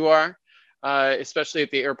matter who you are, especially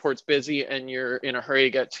if the airport's busy and you're in a hurry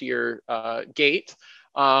to get to your gate.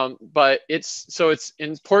 But it's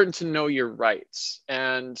important to know your rights.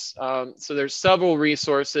 And so there's several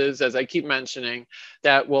resources, as I keep mentioning,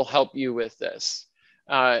 that will help you with this.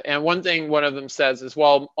 And one of them says is,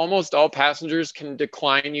 while almost all passengers can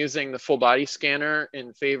decline using the full body scanner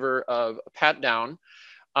in favor of a pat down,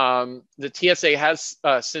 the TSA has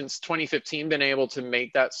since 2015 been able to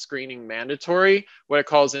make that screening mandatory, what it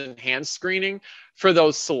calls enhanced screening, for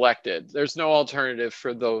those selected. There's no alternative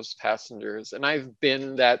for those passengers. And I've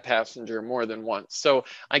been that passenger more than once. So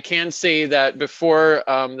I can say that before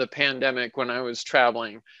the pandemic, when I was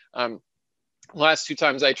traveling, last 2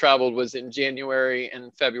 times I traveled was in January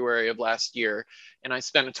and February of last year. And I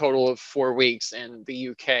spent a total of 4 weeks in the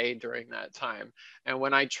UK during that time. And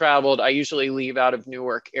when I traveled, I usually leave out of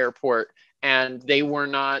Newark Airport, and they were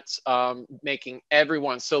not making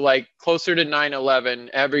everyone. So like closer to 9/11,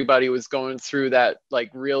 everybody was going through that like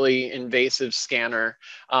really invasive scanner.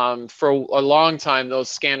 For a long time, those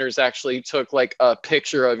scanners actually took like a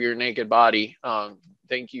picture of your naked body.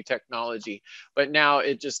 Thank you, technology. But now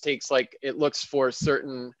it just takes like, it looks for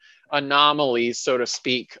certain anomalies, so to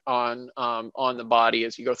speak, on the body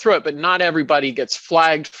as you go through it. But not everybody gets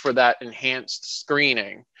flagged for that enhanced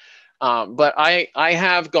screening. But I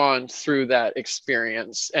have gone through that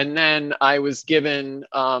experience. And then I was given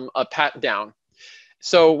a pat down.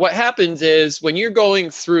 So what happens is when you're going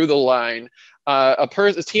through the line, a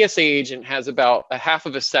TSA agent has about a half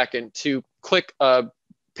of a second to click a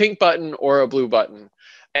pink button or a blue button.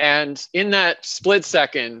 And in that split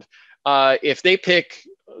second, if they pick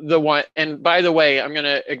the one, and by the way, I'm going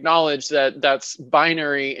to acknowledge that that's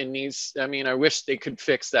binary and needs, I mean, I wish they could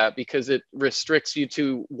fix that, because it restricts you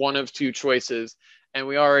to one of 2 choices. And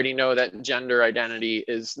we already know that gender identity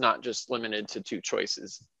is not just limited to 2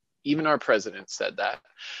 choices. Even our president said that.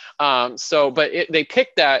 But they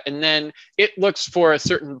pick that, and then it looks for a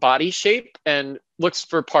certain body shape and looks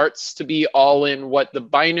for parts to be all in what the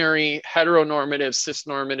binary heteronormative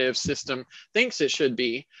cisnormative system thinks it should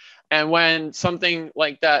be. And when something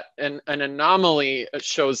like that, an anomaly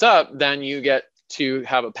shows up, then you get to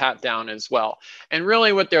have a pat down as well. And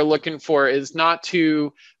really what they're looking for is not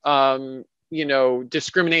to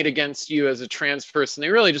discriminate against you as a trans person. They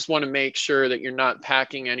really just want to make sure that you're not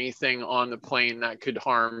packing anything on the plane that could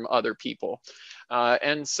harm other people.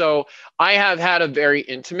 And so I have had a very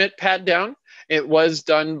intimate pat down. It was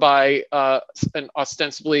done by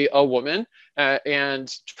ostensibly a woman,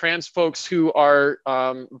 and trans folks who are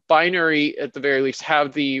binary, at the very least,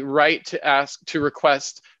 have the right to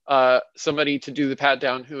request somebody to do the pat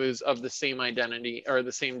down who is of the same identity or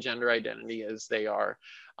the same gender identity as they are.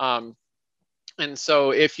 And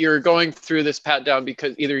so if you're going through this pat down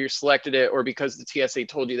because either you selected it or because the TSA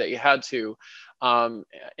told you that you had to, and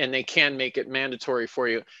they can make it mandatory for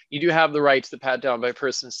you, you do have the right to the pat down by a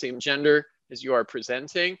person of the same gender as you are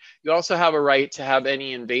presenting. You also have a right to have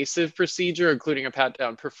any invasive procedure, including a pat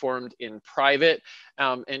down, performed in private.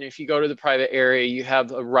 And if you go to the private area, you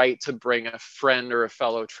have a right to bring a friend or a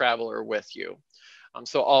fellow traveler with you.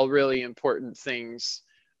 So all really important things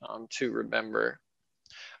to remember.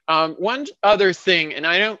 One other thing, and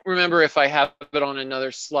I don't remember if I have it on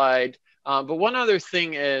another slide, but one other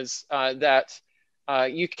thing is that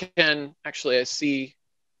you can, actually I see,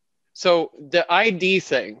 so the ID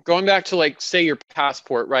thing, going back to like, say your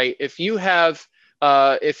passport, right? If you have,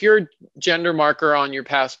 if your gender marker on your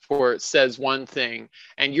passport says one thing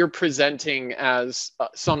and you're presenting as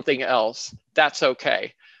something else, that's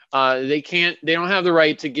okay. They don't have the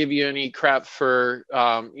right to give you any crap for,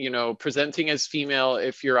 presenting as female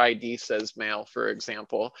if your ID says male, for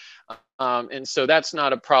example. And so that's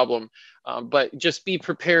not a problem. But just be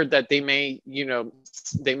prepared that they may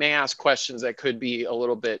ask questions that could be a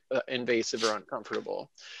little bit invasive or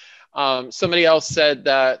uncomfortable. Somebody else said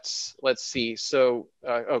that, let's see. So,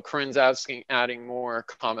 Corinne's adding more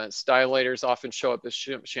comments. Dilators often show up as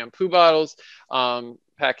shampoo bottles.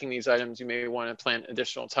 Packing these items, you may want to plan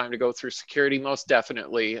additional time to go through security. Most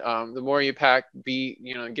definitely. The more you pack,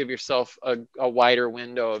 give yourself a wider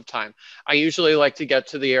window of time. I usually like to get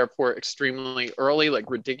to the airport extremely early,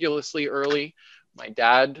 like ridiculously early. My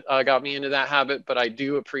dad got me into that habit, but I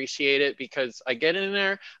do appreciate it because I get in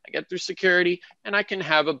there, I get through security, and I can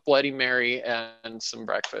have a Bloody Mary and some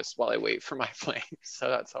breakfast while I wait for my plane. So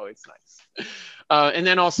that's always nice. And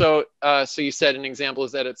then also, so you said an example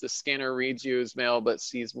is that if the scanner reads you as male but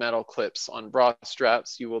sees metal clips on bra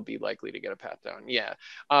straps, you will be likely to get a pat down. Yeah.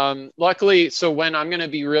 Luckily, so when I'm going to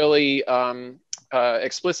be really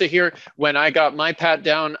explicit here. When I got my pat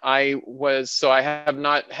down, I have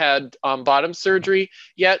not had bottom surgery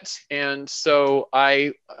yet. And so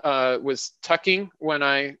I was tucking when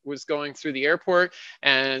I was going through the airport,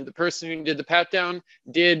 and the person who did the pat down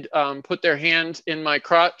did put their hand in my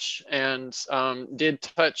crotch and did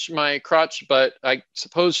touch my crotch, but I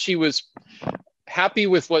suppose she was happy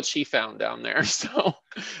with what she found down there. So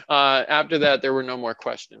after that, there were no more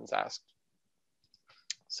questions asked.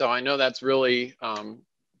 So I know that's really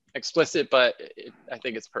explicit, but I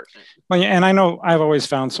think it's pertinent. Well, yeah, and I know I've always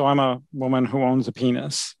found, so I'm a woman who owns a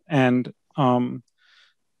penis, and I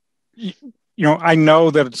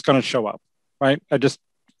know that it's going to show up, right? I just,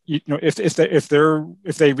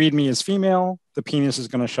 if they read me as female, the penis is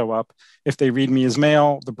going to show up. If they read me as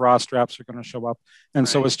male, the bra straps are going to show up, and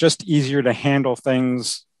so it's just easier to handle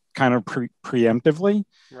things kind of preemptively,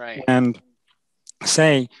 right? And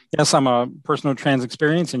say, yes, I'm a person with trans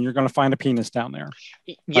experience, and you're going to find a penis down there.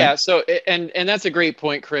 Yeah. Right? So, and that's a great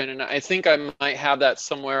point, Corinne. And I think I might have that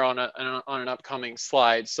somewhere on an upcoming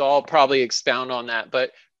slide. So I'll probably expound on that.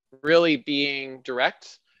 But really being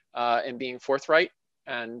direct and being forthright,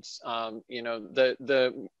 and and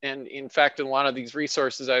in fact, in a lot of these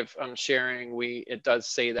resources I'm sharing, it does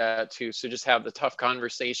say that too. So just have the tough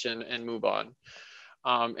conversation and move on.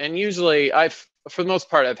 And usually for the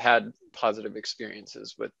most part, I've had positive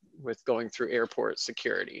experiences with going through airport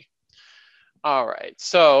security. All right,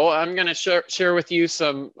 so I'm going to share with you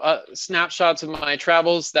some snapshots of my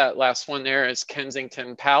travels. That last one there is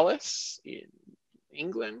Kensington Palace in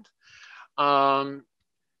England.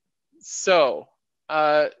 So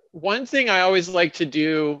one thing I always like to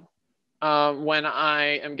do when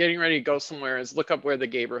I am getting ready to go somewhere is look up where the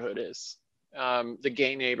neighborhood is, the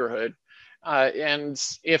gay neighborhood. And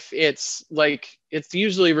if it's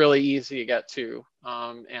usually really easy to get to.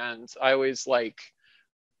 And I always like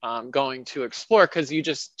going to explore, because you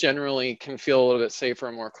just generally can feel a little bit safer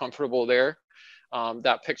and more comfortable there.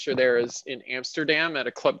 That picture there is in Amsterdam at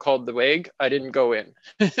a club called The Waag. I didn't go in.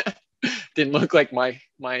 Didn't look like my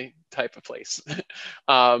type of place.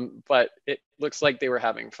 But it looks like they were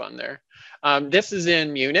having fun there. This is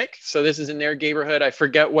in Munich. So this is in their neighborhood. I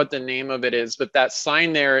forget what the name of it is, but that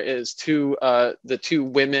sign there is the two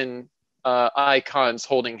women icons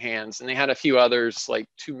holding hands. And they had a few others, like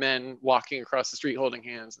two men walking across the street holding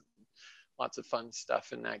hands. Lots of fun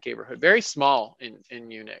stuff in that neighborhood. Very small in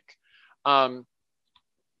Munich. And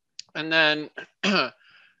then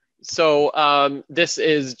so this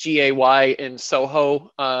is GAY in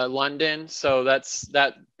Soho, London. So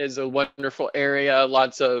that is a wonderful area.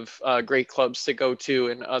 Lots of great clubs to go to,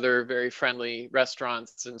 and other very friendly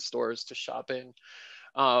restaurants and stores to shop in.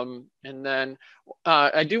 And then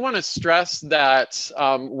I do want to stress that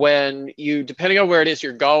when depending on where it is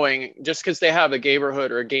you're going, just because they have a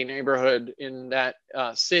neighborhood or a gay neighborhood in that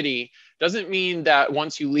city, doesn't mean that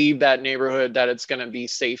once you leave that neighborhood that it's going to be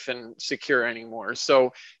safe and secure anymore.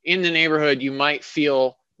 So in the neighborhood, you might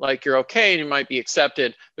feel like you're okay and you might be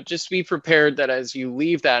accepted, but just be prepared that as you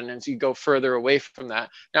leave that and as you go further away from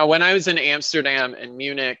that. Now, when I was in Amsterdam and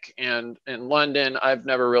Munich and London, I've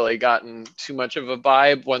never really gotten too much of a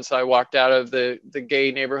vibe once I walked out of the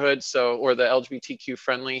gay neighborhood, or the LGBTQ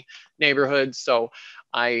friendly neighborhood. So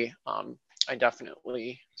I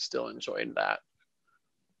definitely still enjoyed that.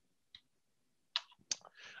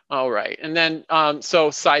 All right, and then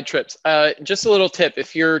so side trips. Just a little tip: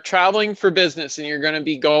 if you're traveling for business and you're going to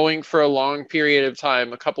be going for a long period of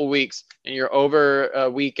time, a couple weeks, and you're over a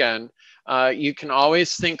weekend, you can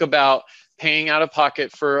always think about paying out of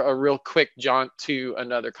pocket for a real quick jaunt to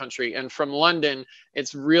another country. And from London,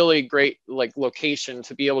 it's really great location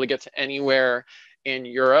to be able to get to anywhere in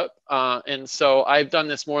Europe. And so I've done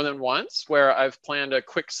this more than once, where I've planned a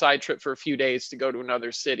quick side trip for a few days to go to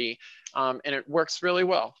another city. And it works really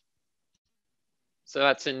well. So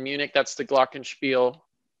that's in Munich, that's the Glockenspiel,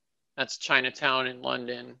 that's Chinatown in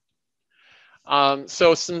London.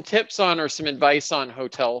 So some tips or some advice on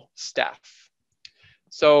hotel staff.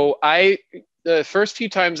 So the first few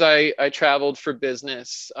times I traveled for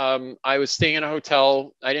business, I was staying in a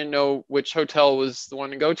hotel. I didn't know which hotel was the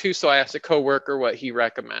one to go to, so I asked a coworker what he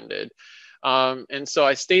recommended. And so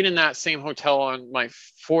I stayed in that same hotel on my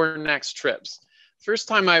 4 next trips. First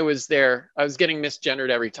time I was there, I was getting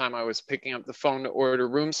misgendered every time I was picking up the phone to order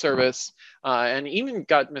room service, and even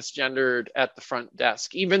got misgendered at the front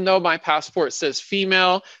desk. Even though my passport says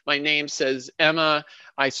female, my name says Emma,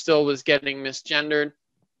 I still was getting misgendered,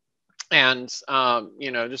 and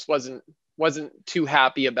just wasn't too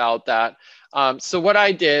happy about that. So what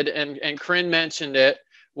I did, and Corinne mentioned it,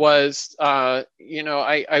 was, I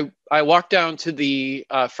walked down to the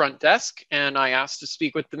front desk and I asked to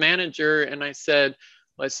speak with the manager, and I said,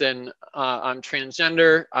 listen, I'm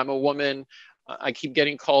transgender, I'm a woman. I keep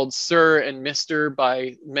getting called sir and mister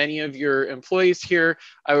by many of your employees here.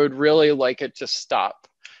 I would really like it to stop.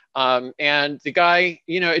 And the guy,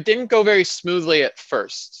 it didn't go very smoothly at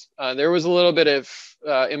first. There was a little bit of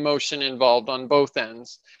emotion involved on both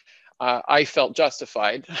ends. I felt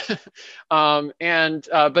justified.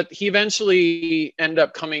 But he eventually ended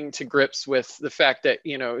up coming to grips with the fact that,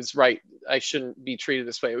 it's right. I shouldn't be treated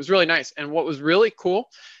this way. It was really nice. And what was really cool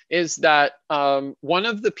is that one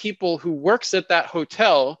of the people who works at that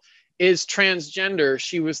hotel is transgender.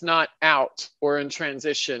 She was not out or in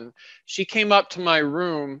transition. She came up to my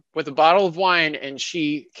room with a bottle of wine and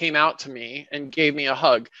she came out to me and gave me a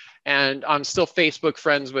hug. And I'm still Facebook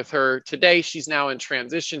friends with her today. She's now in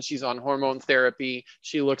transition. She's on hormone therapy.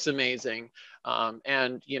 She looks amazing.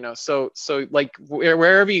 So like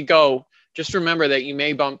wherever you go, just remember that you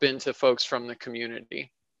may bump into folks from the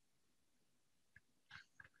community.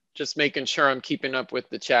 Just making sure I'm keeping up with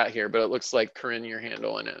the chat here, but it looks like Corinne, you're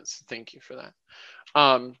handling it. So thank you for that.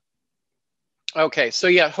 Okay, so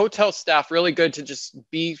yeah, hotel staff, really good to just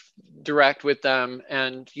be direct with them.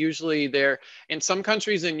 And usually in some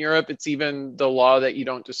countries in Europe, it's even the law that you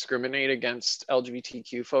don't discriminate against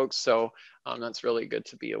LGBTQ folks. So that's really good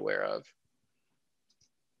to be aware of.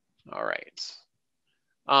 All right.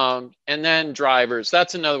 And then drivers,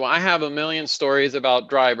 that's another one. I have a million stories about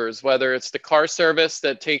drivers, whether it's the car service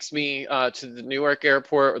that takes me to the Newark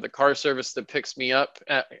airport or the car service that picks me up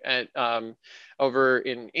over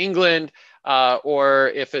in England,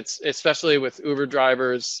 or if it's especially with Uber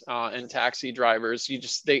drivers and taxi drivers,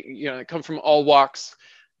 they come from all walks.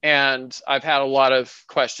 And I've had a lot of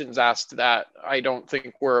questions asked that I don't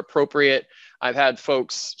think were appropriate. I've had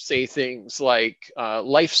folks say things like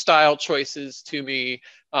lifestyle choices to me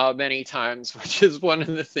many times, which is one of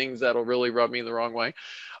the things that'll really rub me the wrong way,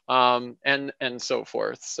 and so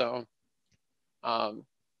forth. So,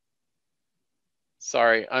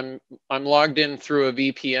 sorry, I'm logged in through a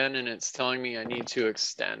VPN and it's telling me I need to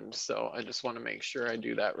extend. So I just want to make sure I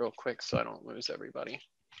do that real quick so I don't lose everybody.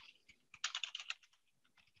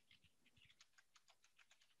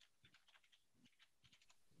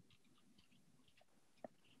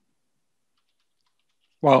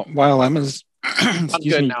 While Emma's, I'm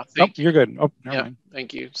good now. Thank you. You're good. Oh, never mind.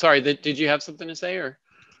 Thank you. Sorry, did you have something to say or?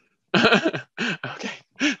 Okay.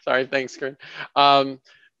 Sorry. Thanks, Corinne. All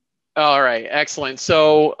right, excellent.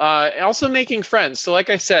 So also making friends. So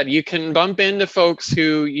like I said, you can bump into folks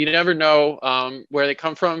who you never know where they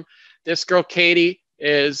come from. This girl, Katie,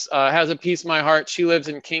 has a piece of my heart. She lives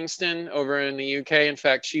in Kingston over in the UK. In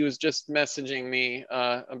fact, she was just messaging me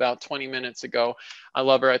about 20 minutes ago. I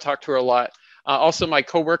love her. I talk to her a lot. Also, my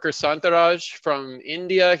coworker, Santaraj from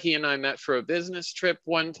India. He and I met for a business trip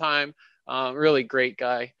one time. Really great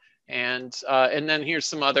guy. And then here's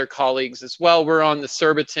some other colleagues as well. We're on the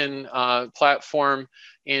Surbiton platform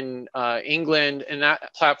in England, and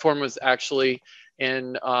that platform was actually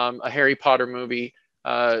in a Harry Potter movie.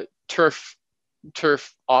 Turf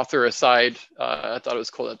author aside, I thought it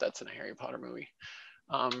was cool that that's in a Harry Potter movie.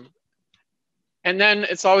 And then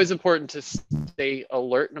it's always important to stay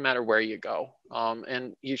alert no matter where you go.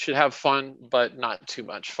 And you should have fun, but not too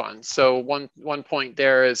much fun. So one point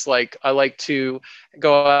there is like, I like to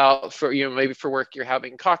go out for, maybe for work, you're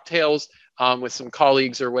having cocktails with some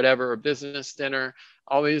colleagues or whatever, a business dinner.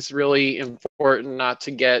 Always really important not to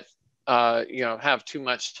get, have too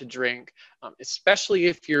much to drink, especially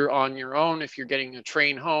if you're on your own, if you're getting a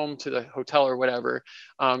train home to the hotel or whatever.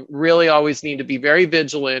 Really always need to be very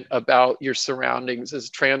vigilant about your surroundings. As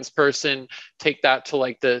a trans person, take that to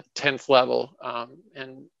like the 10th level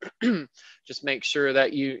and just make sure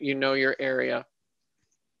that you know your area.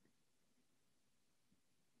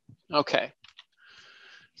 Okay,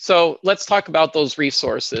 so let's talk about those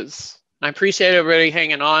resources. I appreciate everybody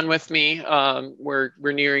hanging on with me. We're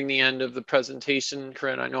nearing the end of the presentation.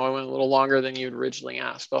 Corinne, I know I went a little longer than you'd originally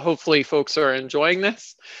asked, but hopefully folks are enjoying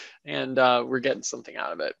this and we're getting something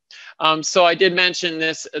out of it. So I did mention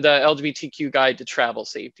this, the LGBTQ Guide to Travel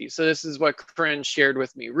Safety. So this is what Corinne shared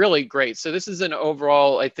with me, really great. So this is an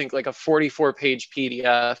overall, I think like a 44-page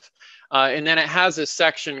PDF. And then it has a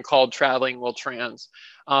section called Traveling While Trans.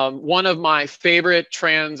 One of my favorite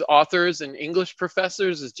trans authors and English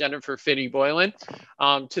professors is Jennifer Fitty Boylan.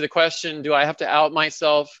 To the question, do I have to out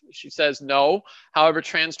myself? She says no. However,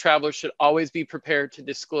 trans travelers should always be prepared to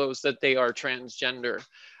disclose that they are transgender.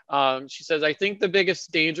 She says, I think the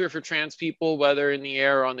biggest danger for trans people, whether in the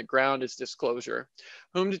air or on the ground, is disclosure.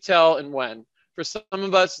 Whom to tell and when. For some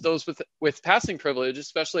of us, those with passing privilege,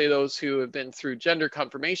 especially those who have been through gender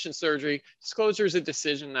confirmation surgery, disclosure is a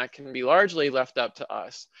decision that can be largely left up to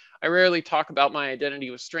us. I rarely talk about my identity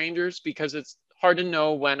with strangers because it's hard to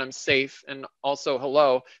know when I'm safe, and also,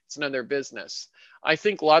 hello, it's none of their business. I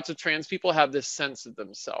think lots of trans people have this sense of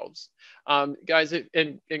themselves. Guys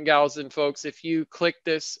and gals and folks, if you click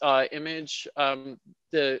this image,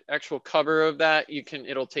 the actual cover of that,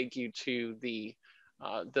 it'll take you to the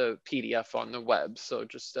PDF on the web. So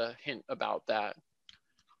just a hint about that.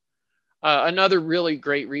 Another really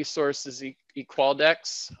great resource is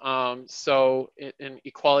Equaldex. So an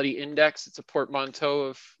equality index, it's a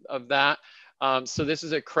portmanteau of that. So this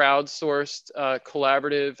is a crowdsourced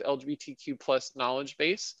collaborative LGBTQ plus knowledge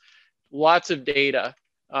base, lots of data.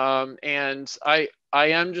 And I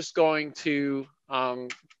am just going to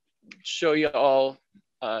show you all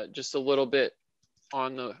just a little bit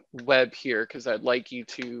on the web here, because I'd like you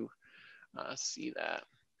to see that.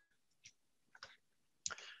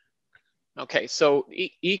 Okay, so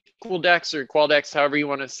Equaldex or Equaldex, however you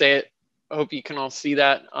want to say it, I hope you can all see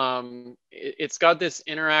that. It's got this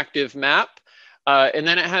interactive map, and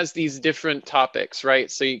then it has these different topics, right?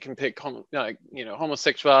 So you can pick,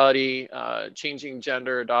 homosexuality, changing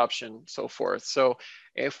gender, adoption, so forth. So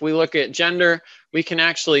if we look at gender, we can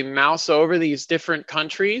actually mouse over these different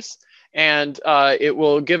countries, and it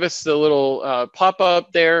will give us the little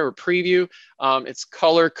pop-up there or preview. It's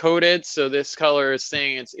color coded, so this color is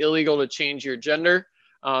saying it's illegal to change your gender.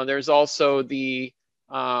 There's also the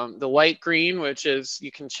light green, which is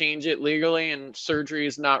you can change it legally and surgery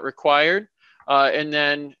is not required. And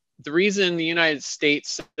then the reason the United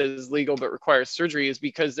States is legal but requires surgery is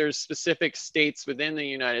because there's specific states within the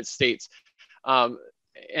United States.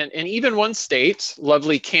 And even one state,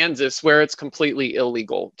 lovely Kansas, where it's completely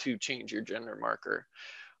illegal to change your gender marker.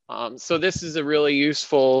 So this is a really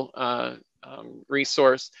useful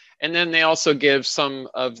resource. And then they also give some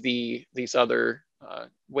of these other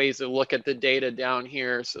ways to look at the data down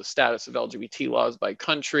here. So status of LGBT laws by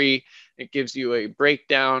country. It gives you a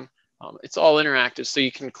breakdown. It's all interactive, so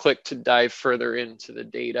you can click to dive further into the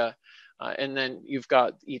data. And then you've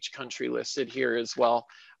got each country listed here as well.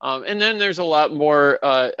 And then there's a lot more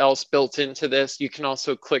else built into this. You can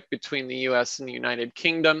also click between the US and the United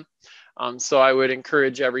Kingdom. So I would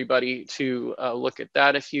encourage everybody to look at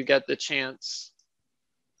that if you get the chance.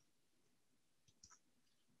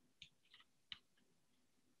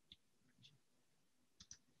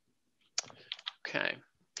 Okay.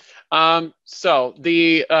 So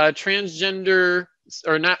the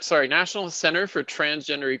National Center for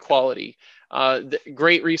Transgender Equality.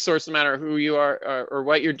 Great resource, no matter who you are or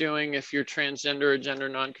what you're doing. If you're transgender or gender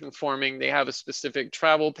nonconforming, they have a specific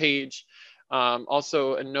travel page.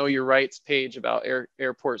 Also a Know Your Rights page about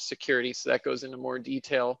airport security. So that goes into more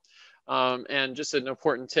detail. And just an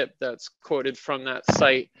important tip that's quoted from that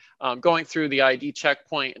site, going through the ID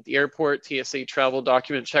checkpoint at the airport, TSA travel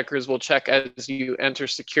document checkers will check as you enter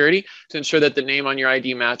security to ensure that the name on your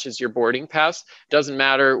ID matches your boarding pass. Doesn't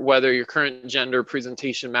matter whether your current gender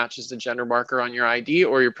presentation matches the gender marker on your ID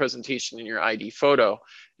or your presentation in your ID photo.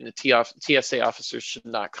 And the TSA officers should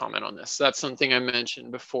not comment on this. So that's something I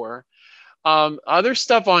mentioned before. Other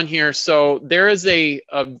stuff on here. So there is a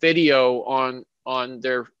video on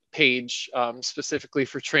their page specifically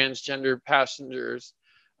for transgender passengers.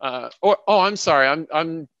 I'm sorry,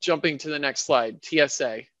 I'm jumping to the next slide.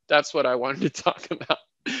 TSA, that's what I wanted to talk about.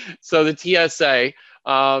 So the TSA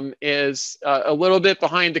is a little bit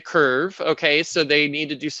behind the curve. Okay, so they need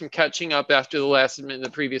to do some catching up after the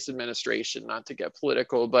previous administration. Not to get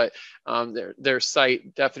political, but their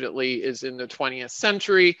site definitely is in the 20th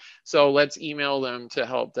century. So let's email them to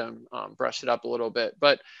help them brush it up a little bit.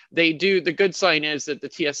 But they do. The good sign is that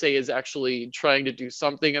the TSA is actually trying to do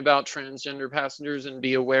something about transgender passengers and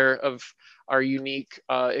be aware of our unique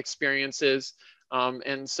experiences.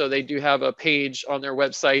 And so they do have a page on their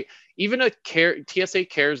website, even a TSA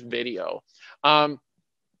Cares video. I'm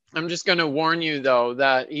just going to warn you, though,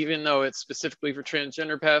 that even though it's specifically for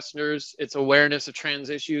transgender passengers, its awareness of trans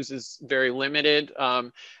issues is very limited.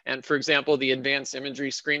 And for example, the advanced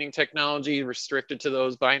imagery screening technology restricted to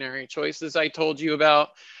those binary choices I told you about.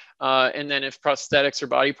 And then if prosthetics or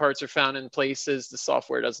body parts are found in places the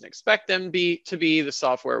software doesn't expect them to be, the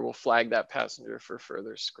software will flag that passenger for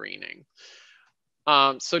further screening.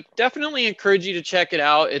 So definitely encourage you to check it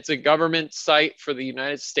out. It's a government site for the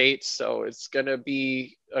United States, so it's going to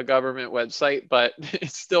be a government website, but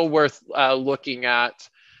it's still worth looking at.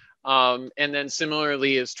 And then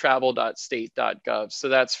similarly is travel.state.gov. So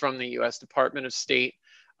that's from the US Department of State.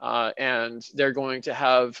 And they're going to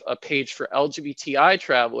have a page for LGBTI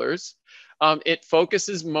travelers. It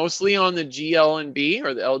focuses mostly on the GL and B,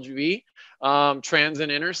 or the LGB, trans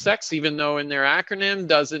and intersex, even though in their acronym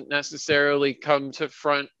doesn't necessarily come to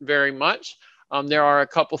front very much. There are a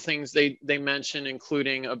couple things they mention,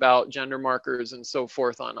 including about gender markers and so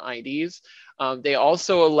forth on IDs. They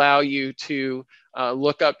also allow you to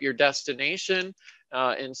look up your destination.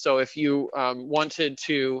 And so if you wanted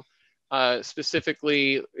to,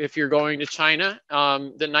 specifically, if you're going to China,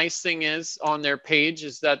 the nice thing is on their page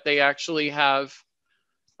is that they actually have,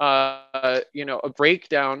 you know, a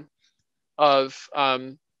breakdown of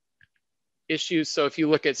issues. So if you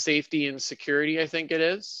look at safety and security, I think it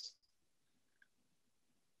is,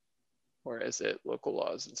 or is it local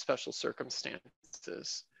laws and special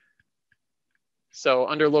circumstances? So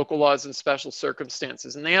under local laws and special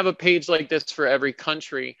circumstances, and they have a page like this for every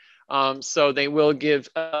country. So they will give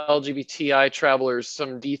LGBTI travelers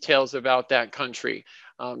some details about that country,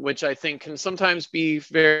 which I think can sometimes be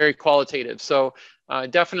very qualitative. So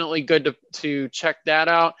definitely good to check that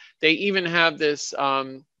out. They even have this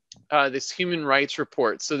this human rights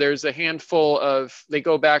report. So there's a handful of, they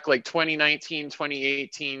go back like 2019,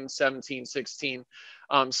 2018, 17, 16.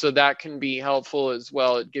 So that can be helpful as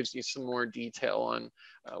well. It gives you some more detail on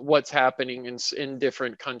what's happening in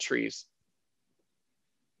different countries.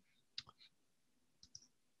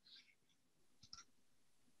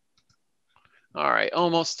 All right,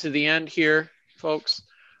 almost to the end here, folks.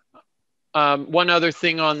 One other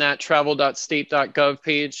thing on that travel.state.gov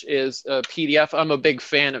page is a PDF. I'm a big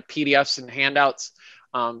fan of PDFs and handouts.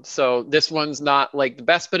 So this one's not like the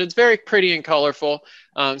best, but it's very pretty and colorful.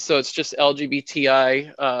 So it's just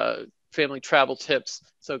LGBTI family travel tips.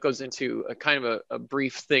 So it goes into a kind of a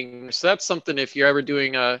brief thing. So that's something, if you're ever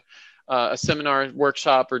doing a seminar,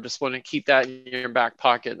 workshop, or just want to keep that in your back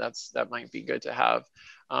pocket, that might be good to have.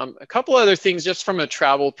 A couple other things just from a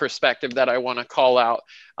travel perspective that I want to call out.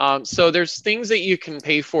 So there's things that you can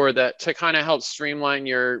pay for that to kind of help streamline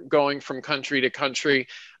your going from country to country.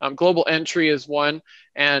 Global entry is one.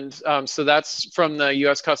 And so that's from the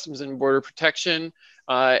US Customs and Border Protection.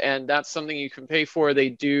 And that's something you can pay for. They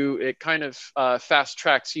do, it kind of fast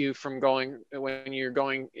tracks you from going, when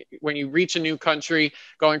you reach a new country,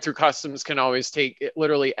 going through customs can always take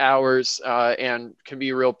literally hours and can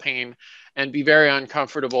be a real pain and be very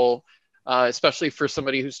uncomfortable, especially for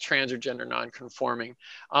somebody who's trans or gender nonconforming.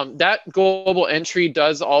 That global entry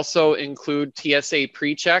does also include TSA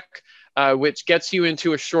pre-check, which gets you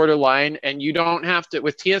into a shorter line, and you don't have to,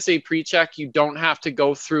 with TSA pre-check, you don't have to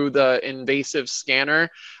go through the invasive scanner.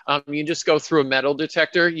 You just go through a metal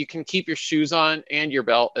detector. You can keep your shoes on and your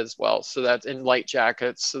belt as well. So that's in light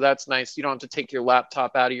jackets. So that's nice. You don't have to take your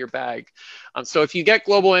laptop out of your bag. So if you get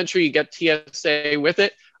global entry, you get TSA with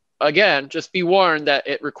it. Again, just be warned that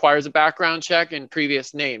it requires a background check and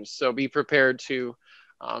previous names. So be prepared to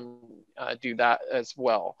do that as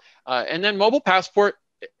well. And then mobile passport.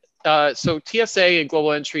 So TSA and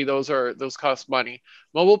global entry, those cost money.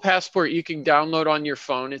 Mobile passport you can download on your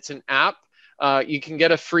phone. It's an app. You can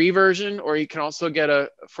get a free version, or you can also get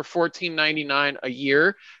for $14.99 a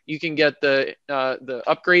year. You can get the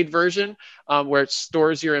upgrade version where it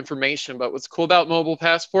stores your information. But what's cool about mobile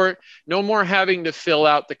passport, no more having to fill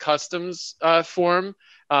out the customs form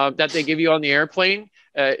that they give you on the airplane.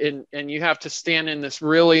 And you have to stand in this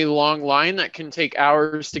really long line that can take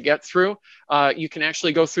hours to get through. You can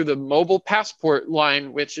actually go through the mobile passport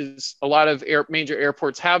line, which is a lot of major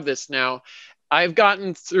airports have this now. I've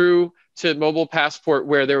gotten through to mobile passport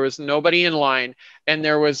where there was nobody in line, and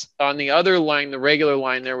there was on the other line, the regular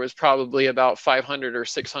line, there was probably about 500 or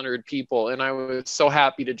 600 people, and I was so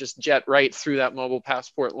happy to just jet right through that mobile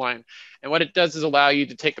passport line. And what it does is allow you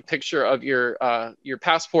to take a picture of your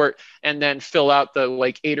passport and then fill out the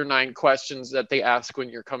like 8 or 9 questions that they ask when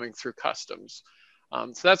you're coming through customs.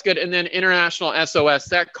 So that's good. And then international SOS,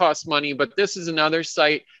 that costs money, but this is another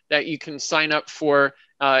site that you can sign up for,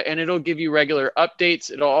 and it'll give you regular updates.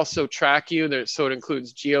 It'll also track you there, so it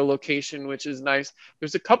includes geolocation, which is nice.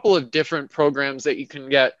 There's a couple of different programs that you can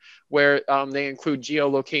get where they include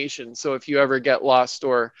geolocation. So if you ever get lost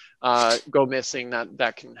or go missing,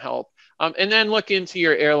 that can help. And then look into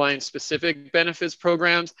your airline specific benefits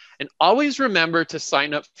programs, and always remember to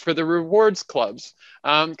sign up for the rewards clubs,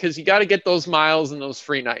 because you got to get those miles and those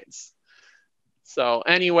free nights. So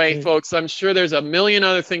anyway, folks, I'm sure there's a million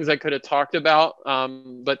other things I could have talked about,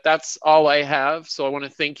 but that's all I have. So I want to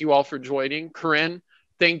thank you all for joining. Corinne,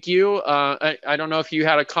 thank you. I don't know if you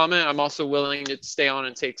had a comment. I'm also willing to stay on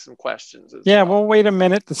and take some questions as well. We'll wait a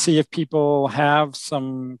minute to see if people have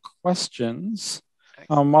some questions.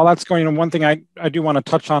 While that's going on, one thing I do want to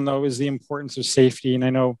touch on, though, is the importance of safety. And I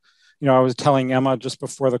know I was telling Emma just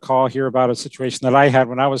before the call here about a situation that I had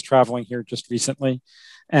when I was traveling here just recently,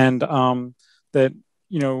 and that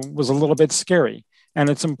was a little bit scary. And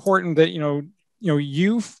it's important that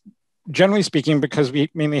you, generally speaking, because we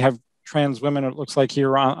mainly have trans women, it looks like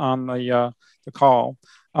here on the call,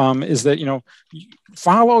 is that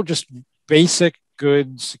follow just basic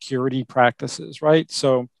good security practices, right?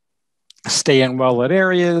 So stay in well-lit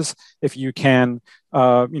areas if you can,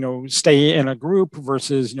 stay in a group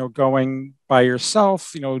versus going by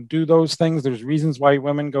yourself. Do those things. There's reasons why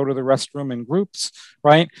women go to the restroom in groups,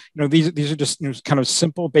 right? These are just kind of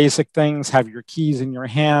simple basic things. Have your keys in your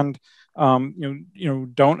hand.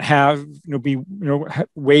 Don't have be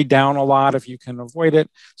weighed down a lot if you can avoid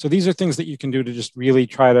it. So these are things that you can do to just really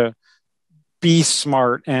try to be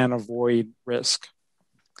smart and avoid risk.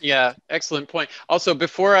 Yeah, excellent point. Also,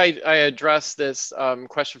 before I address this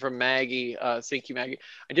question from Maggie, thank you, Maggie.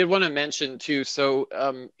 I did want to mention too. So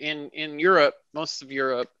in Europe, most of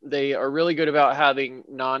Europe, they are really good about having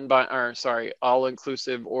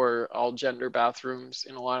all-inclusive or all-gender bathrooms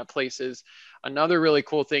in a lot of places. Another really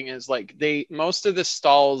cool thing is like most of the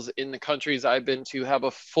stalls in the countries I've been to have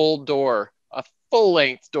a full door, a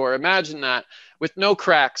full-length door. Imagine that, with no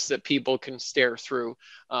cracks that people can stare through.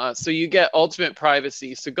 So you get ultimate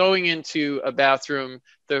privacy. So going into a bathroom,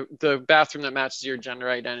 the bathroom that matches your gender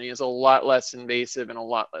identity is a lot less invasive and a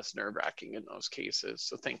lot less nerve-wracking in those cases.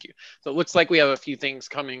 So thank you. So it looks like we have a few things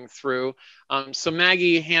coming through. So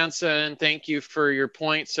Maggie Hansen, thank you for your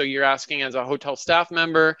point. So you're asking, as a hotel staff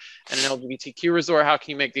member and an LGBTQ resort, how can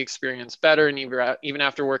you make the experience better? And even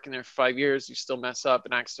after working there for 5 years, you still mess up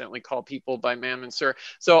and accidentally call people by ma'am and sir.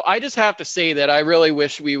 So I just have to say that I really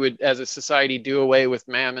wish we would, as a society, do away with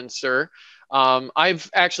ma'am and sir. I've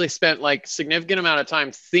actually spent like significant amount of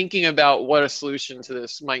time thinking about what a solution to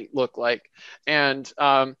this might look like. And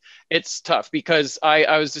it's tough because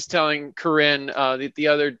I was just telling Corinne the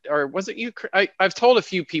other, or was it you? I've told a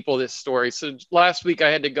few people this story. So last week I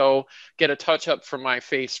had to go get a touch up for my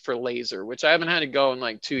face for laser, which I haven't had to go in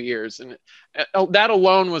like 2 years. And that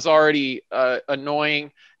alone was already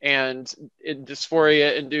annoying and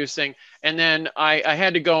dysphoria inducing. And then I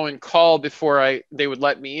had to go and call before they would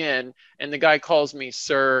let me in. And the guy calls me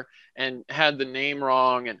sir and had the name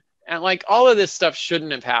wrong. And like all of this stuff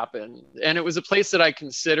shouldn't have happened. And it was a place that I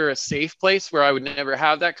consider a safe place where I would never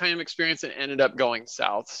have that kind of experience, and ended up going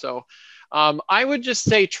south. So I would just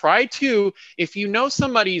say try to, if you know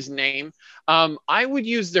somebody's name, I would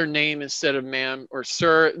use their name instead of ma'am or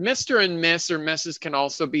sir. Mr. and Miss or Mrs. can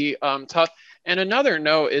also be tough. And another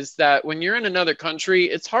note is that when you're in another country,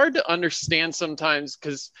 it's hard to understand sometimes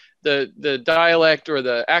because the dialect or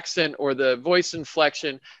the accent or the voice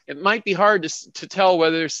inflection, it might be hard to tell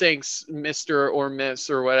whether they're saying Mr. or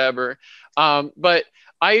Miss or whatever. But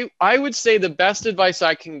I would say the best advice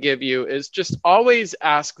I can give you is just always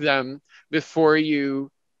ask them before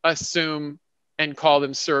you assume and call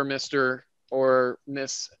them sir, Mr. or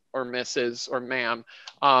Miss or Mrs. or ma'am,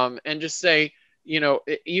 and just say,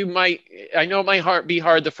 you might, I know it might be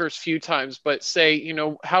hard the first few times, but say,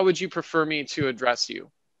 how would you prefer me to address you?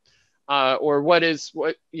 Or what is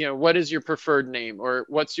your preferred name, or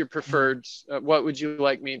what's your preferred, what would you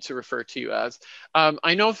like me to refer to you as?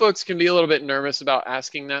 I know folks can be a little bit nervous about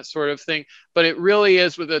asking that sort of thing, but it really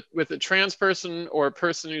is with a trans person or a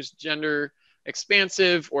person who's gender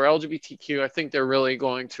expansive or LGBTQ, I think they're really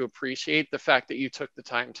going to appreciate the fact that you took the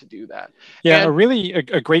time to do that. Yeah,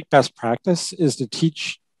 a great best practice is to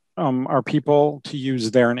teach our people to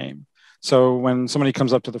use their name. So when somebody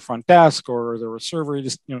comes up to the front desk or they're a server, you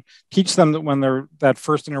just teach them that when they're that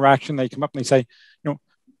first interaction, they come up and they say,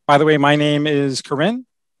 by the way, my name is Corinne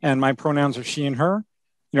and my pronouns are she and her.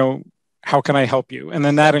 How can I help you? And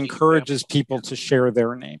then that encourages people to share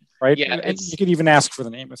their name, right? Yeah, and you could even ask for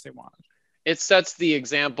the name if they want. It sets the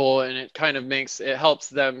example, and it kind of helps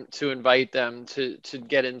them to invite them to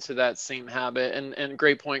get into that same habit. And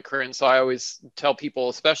great point, Corinne. So I always tell people,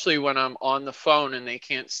 especially when I'm on the phone and they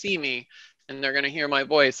can't see me and they're going to hear my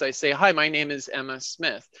voice, I say, hi, my name is Emma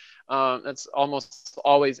Smith. That's almost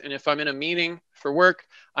always. And if I'm in a meeting for work,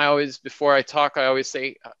 before I talk, I always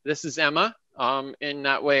say, this is Emma. In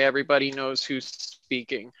that way, everybody knows who's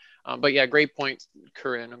speaking. But yeah, great point,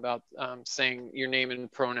 Corinne, about saying your name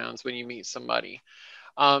and pronouns when you meet somebody.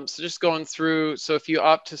 So just going through, so if you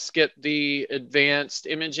opt to skip the advanced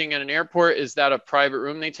imaging at an airport, is that a private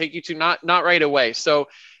room they take you to? Not right away. So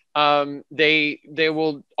they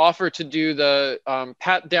will offer to do the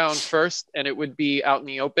pat down first, and it would be out in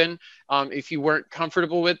the open. If you weren't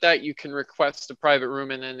comfortable with that, you can request a private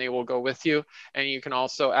room, and then they will go with you. And you can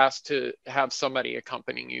also ask to have somebody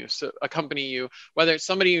accompany you, whether it's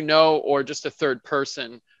somebody you know or just a third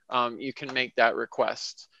person you can make that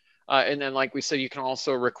request. And then, like we said, you can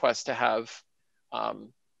also request to have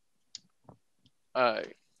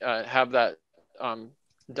that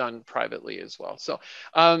done privately as well.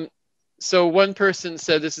 So one person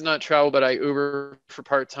said, this is not travel, but I Uber for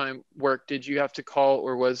part-time work. Did you have to call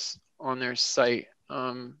or was on their site?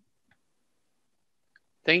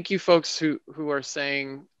 Thank you, folks who are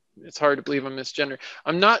saying it's hard to believe I'm misgender.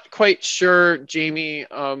 I'm not quite sure, Jamie,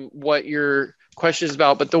 what your question is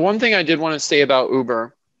about, but the one thing I did want to say about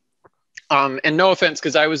Uber, and no offense,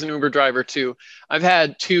 because I was an Uber driver too. I've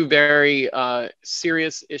had two very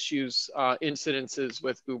serious issues, incidences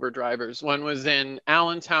with Uber drivers. One was in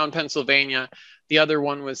Allentown, Pennsylvania. The other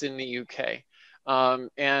one was in the UK.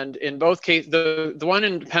 And in both cases, the one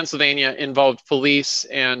in Pennsylvania involved police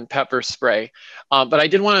and pepper spray. But I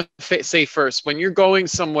did want to say first, when you're going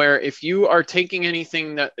somewhere, if you are taking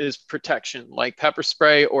anything that is protection, like pepper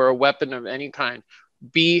spray or a weapon of any kind,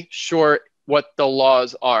 be sure what the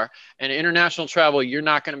laws are. And international travel, you're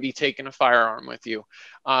not going to be taking a firearm with you.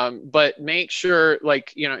 But make sure,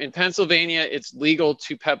 like, you know, in Pennsylvania, it's legal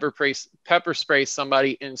to pepper spray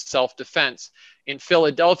somebody in self-defense. In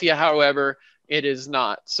Philadelphia, however, it is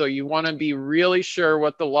not. So you want to be really sure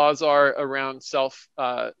what the laws are around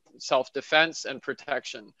self-defense and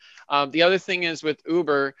protection. The other thing is with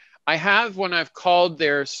Uber, I have, when I've called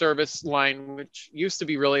their service line, which used to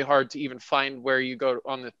be really hard to even find where you go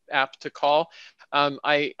on the app to call,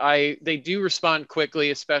 they do respond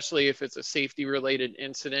quickly, especially if it's a safety related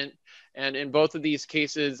incident. And in both of these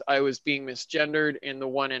cases, I was being misgendered. In the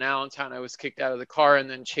one in Allentown, I was kicked out of the car and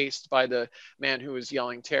then chased by the man who was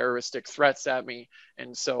yelling terroristic threats at me.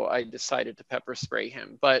 And so I decided to pepper spray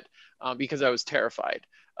him, but because I was terrified.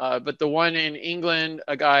 But the one in England,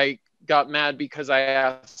 a guy got mad because I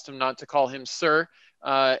asked him not to call him sir,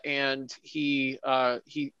 and he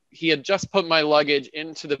had just put my luggage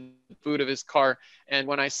into the boot of his car, and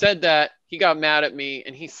when I said that, he got mad at me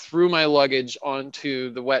and he threw my luggage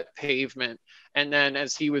onto the wet pavement, and then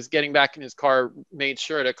as he was getting back in his car, made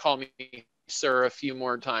sure to call me sir a few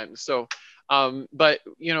more times. So but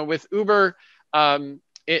you know, with Uber,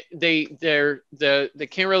 they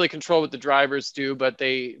can't really control what the drivers do, but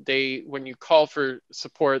they when you call for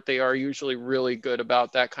support, they are usually really good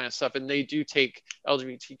about that kind of stuff, and they do take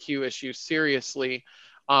LGBTQ issues seriously.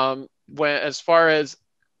 As far as,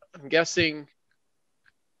 I'm guessing,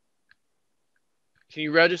 can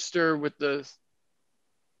you register with the?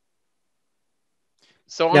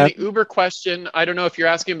 So on the Uber question, I don't know if you're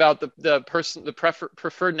asking about the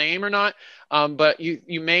preferred name or not, but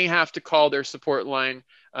you may have to call their support line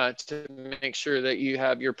to make sure that you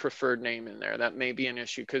have your preferred name in there. That may be an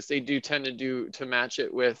issue because they do tend to match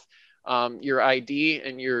it with your ID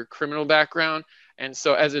and your criminal background. And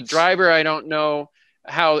so as a driver, I don't know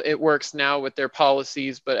how it works now with their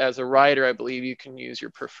policies, but as a rider, I believe you can use your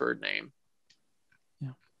preferred name.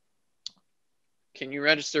 Can you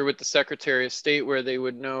register with the Secretary of State where they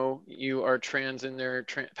would know you are trans in their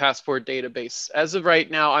passport database? As of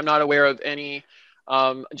right now, I'm not aware of any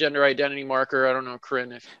gender identity marker. I don't know,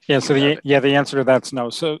 Corinne. So the answer to that's no.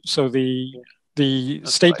 So the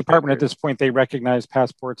State Department at this point, they recognize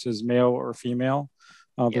passports as male or female.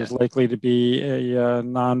 There's likely to be a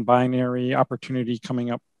non-binary opportunity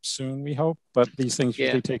coming up soon, we hope, but these things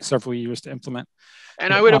usually take several years to implement.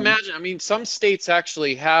 And I would imagine, I mean, some states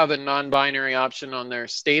actually have a non-binary option on their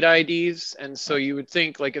state IDs. And so you would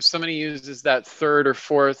think, like, if somebody uses that third or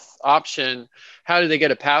fourth option, how do they get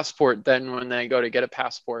a passport then when they go to get a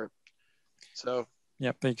passport? So,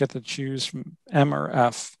 yep, they get to choose from M or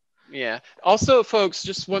F. Yeah. Also, folks,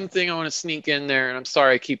 just one thing I want to sneak in there, and I'm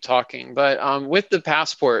sorry I keep talking, but with the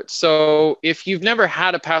passport. So if you've never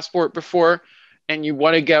had a passport before, and you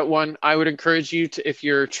want to get one, I would encourage you to, if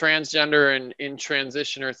you're transgender and in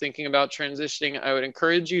transition or thinking about transitioning, I would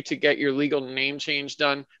encourage you to get your legal name change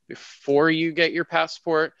done before you get your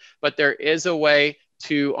passport. But there is a way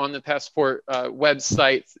to, on the passport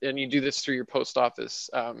website, and you do this through your post office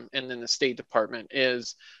and then the State Department,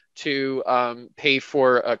 is to pay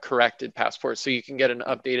for a corrected passport. So you can get an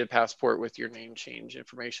updated passport with your name change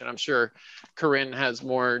information. I'm sure Corinne has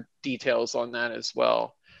more details on that as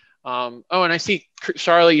well. Oh, and I see,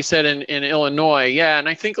 Charlotte, you said in Illinois. Yeah, and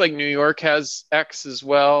I think like New York has X as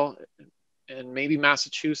well, and maybe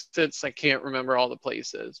Massachusetts. I can't remember all the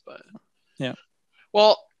places, but yeah.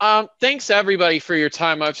 Well, thanks everybody for your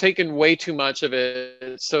time. I've taken way too much of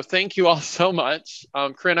it, so thank you all so much.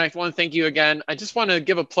 Corinne, I want to thank you again. I just want to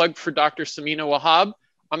give a plug for Dr. Samina Wahab.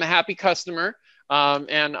 I'm a happy customer,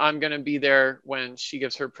 and I'm going to be there when she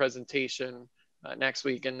gives her presentation next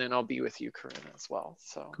week, and then I'll be with you, Corinne, as well.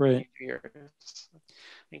 So great.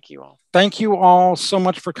 Thank you all. Thank you all so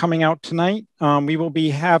much for coming out tonight. We will be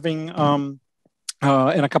having, in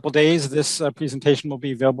a couple of days, this presentation will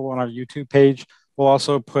be available on our YouTube page. We'll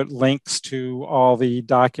also put links to all the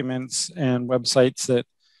documents and websites that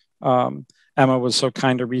Emma was so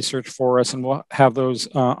kind to research for us, and we'll have those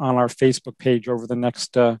on our Facebook page over the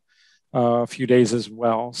next few days as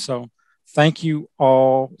well. So thank you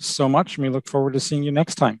all so much, and we look forward to seeing you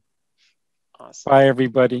next time. Awesome. Bye,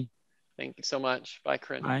 everybody. Thank you so much. Bye,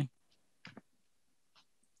 Corinne. Bye.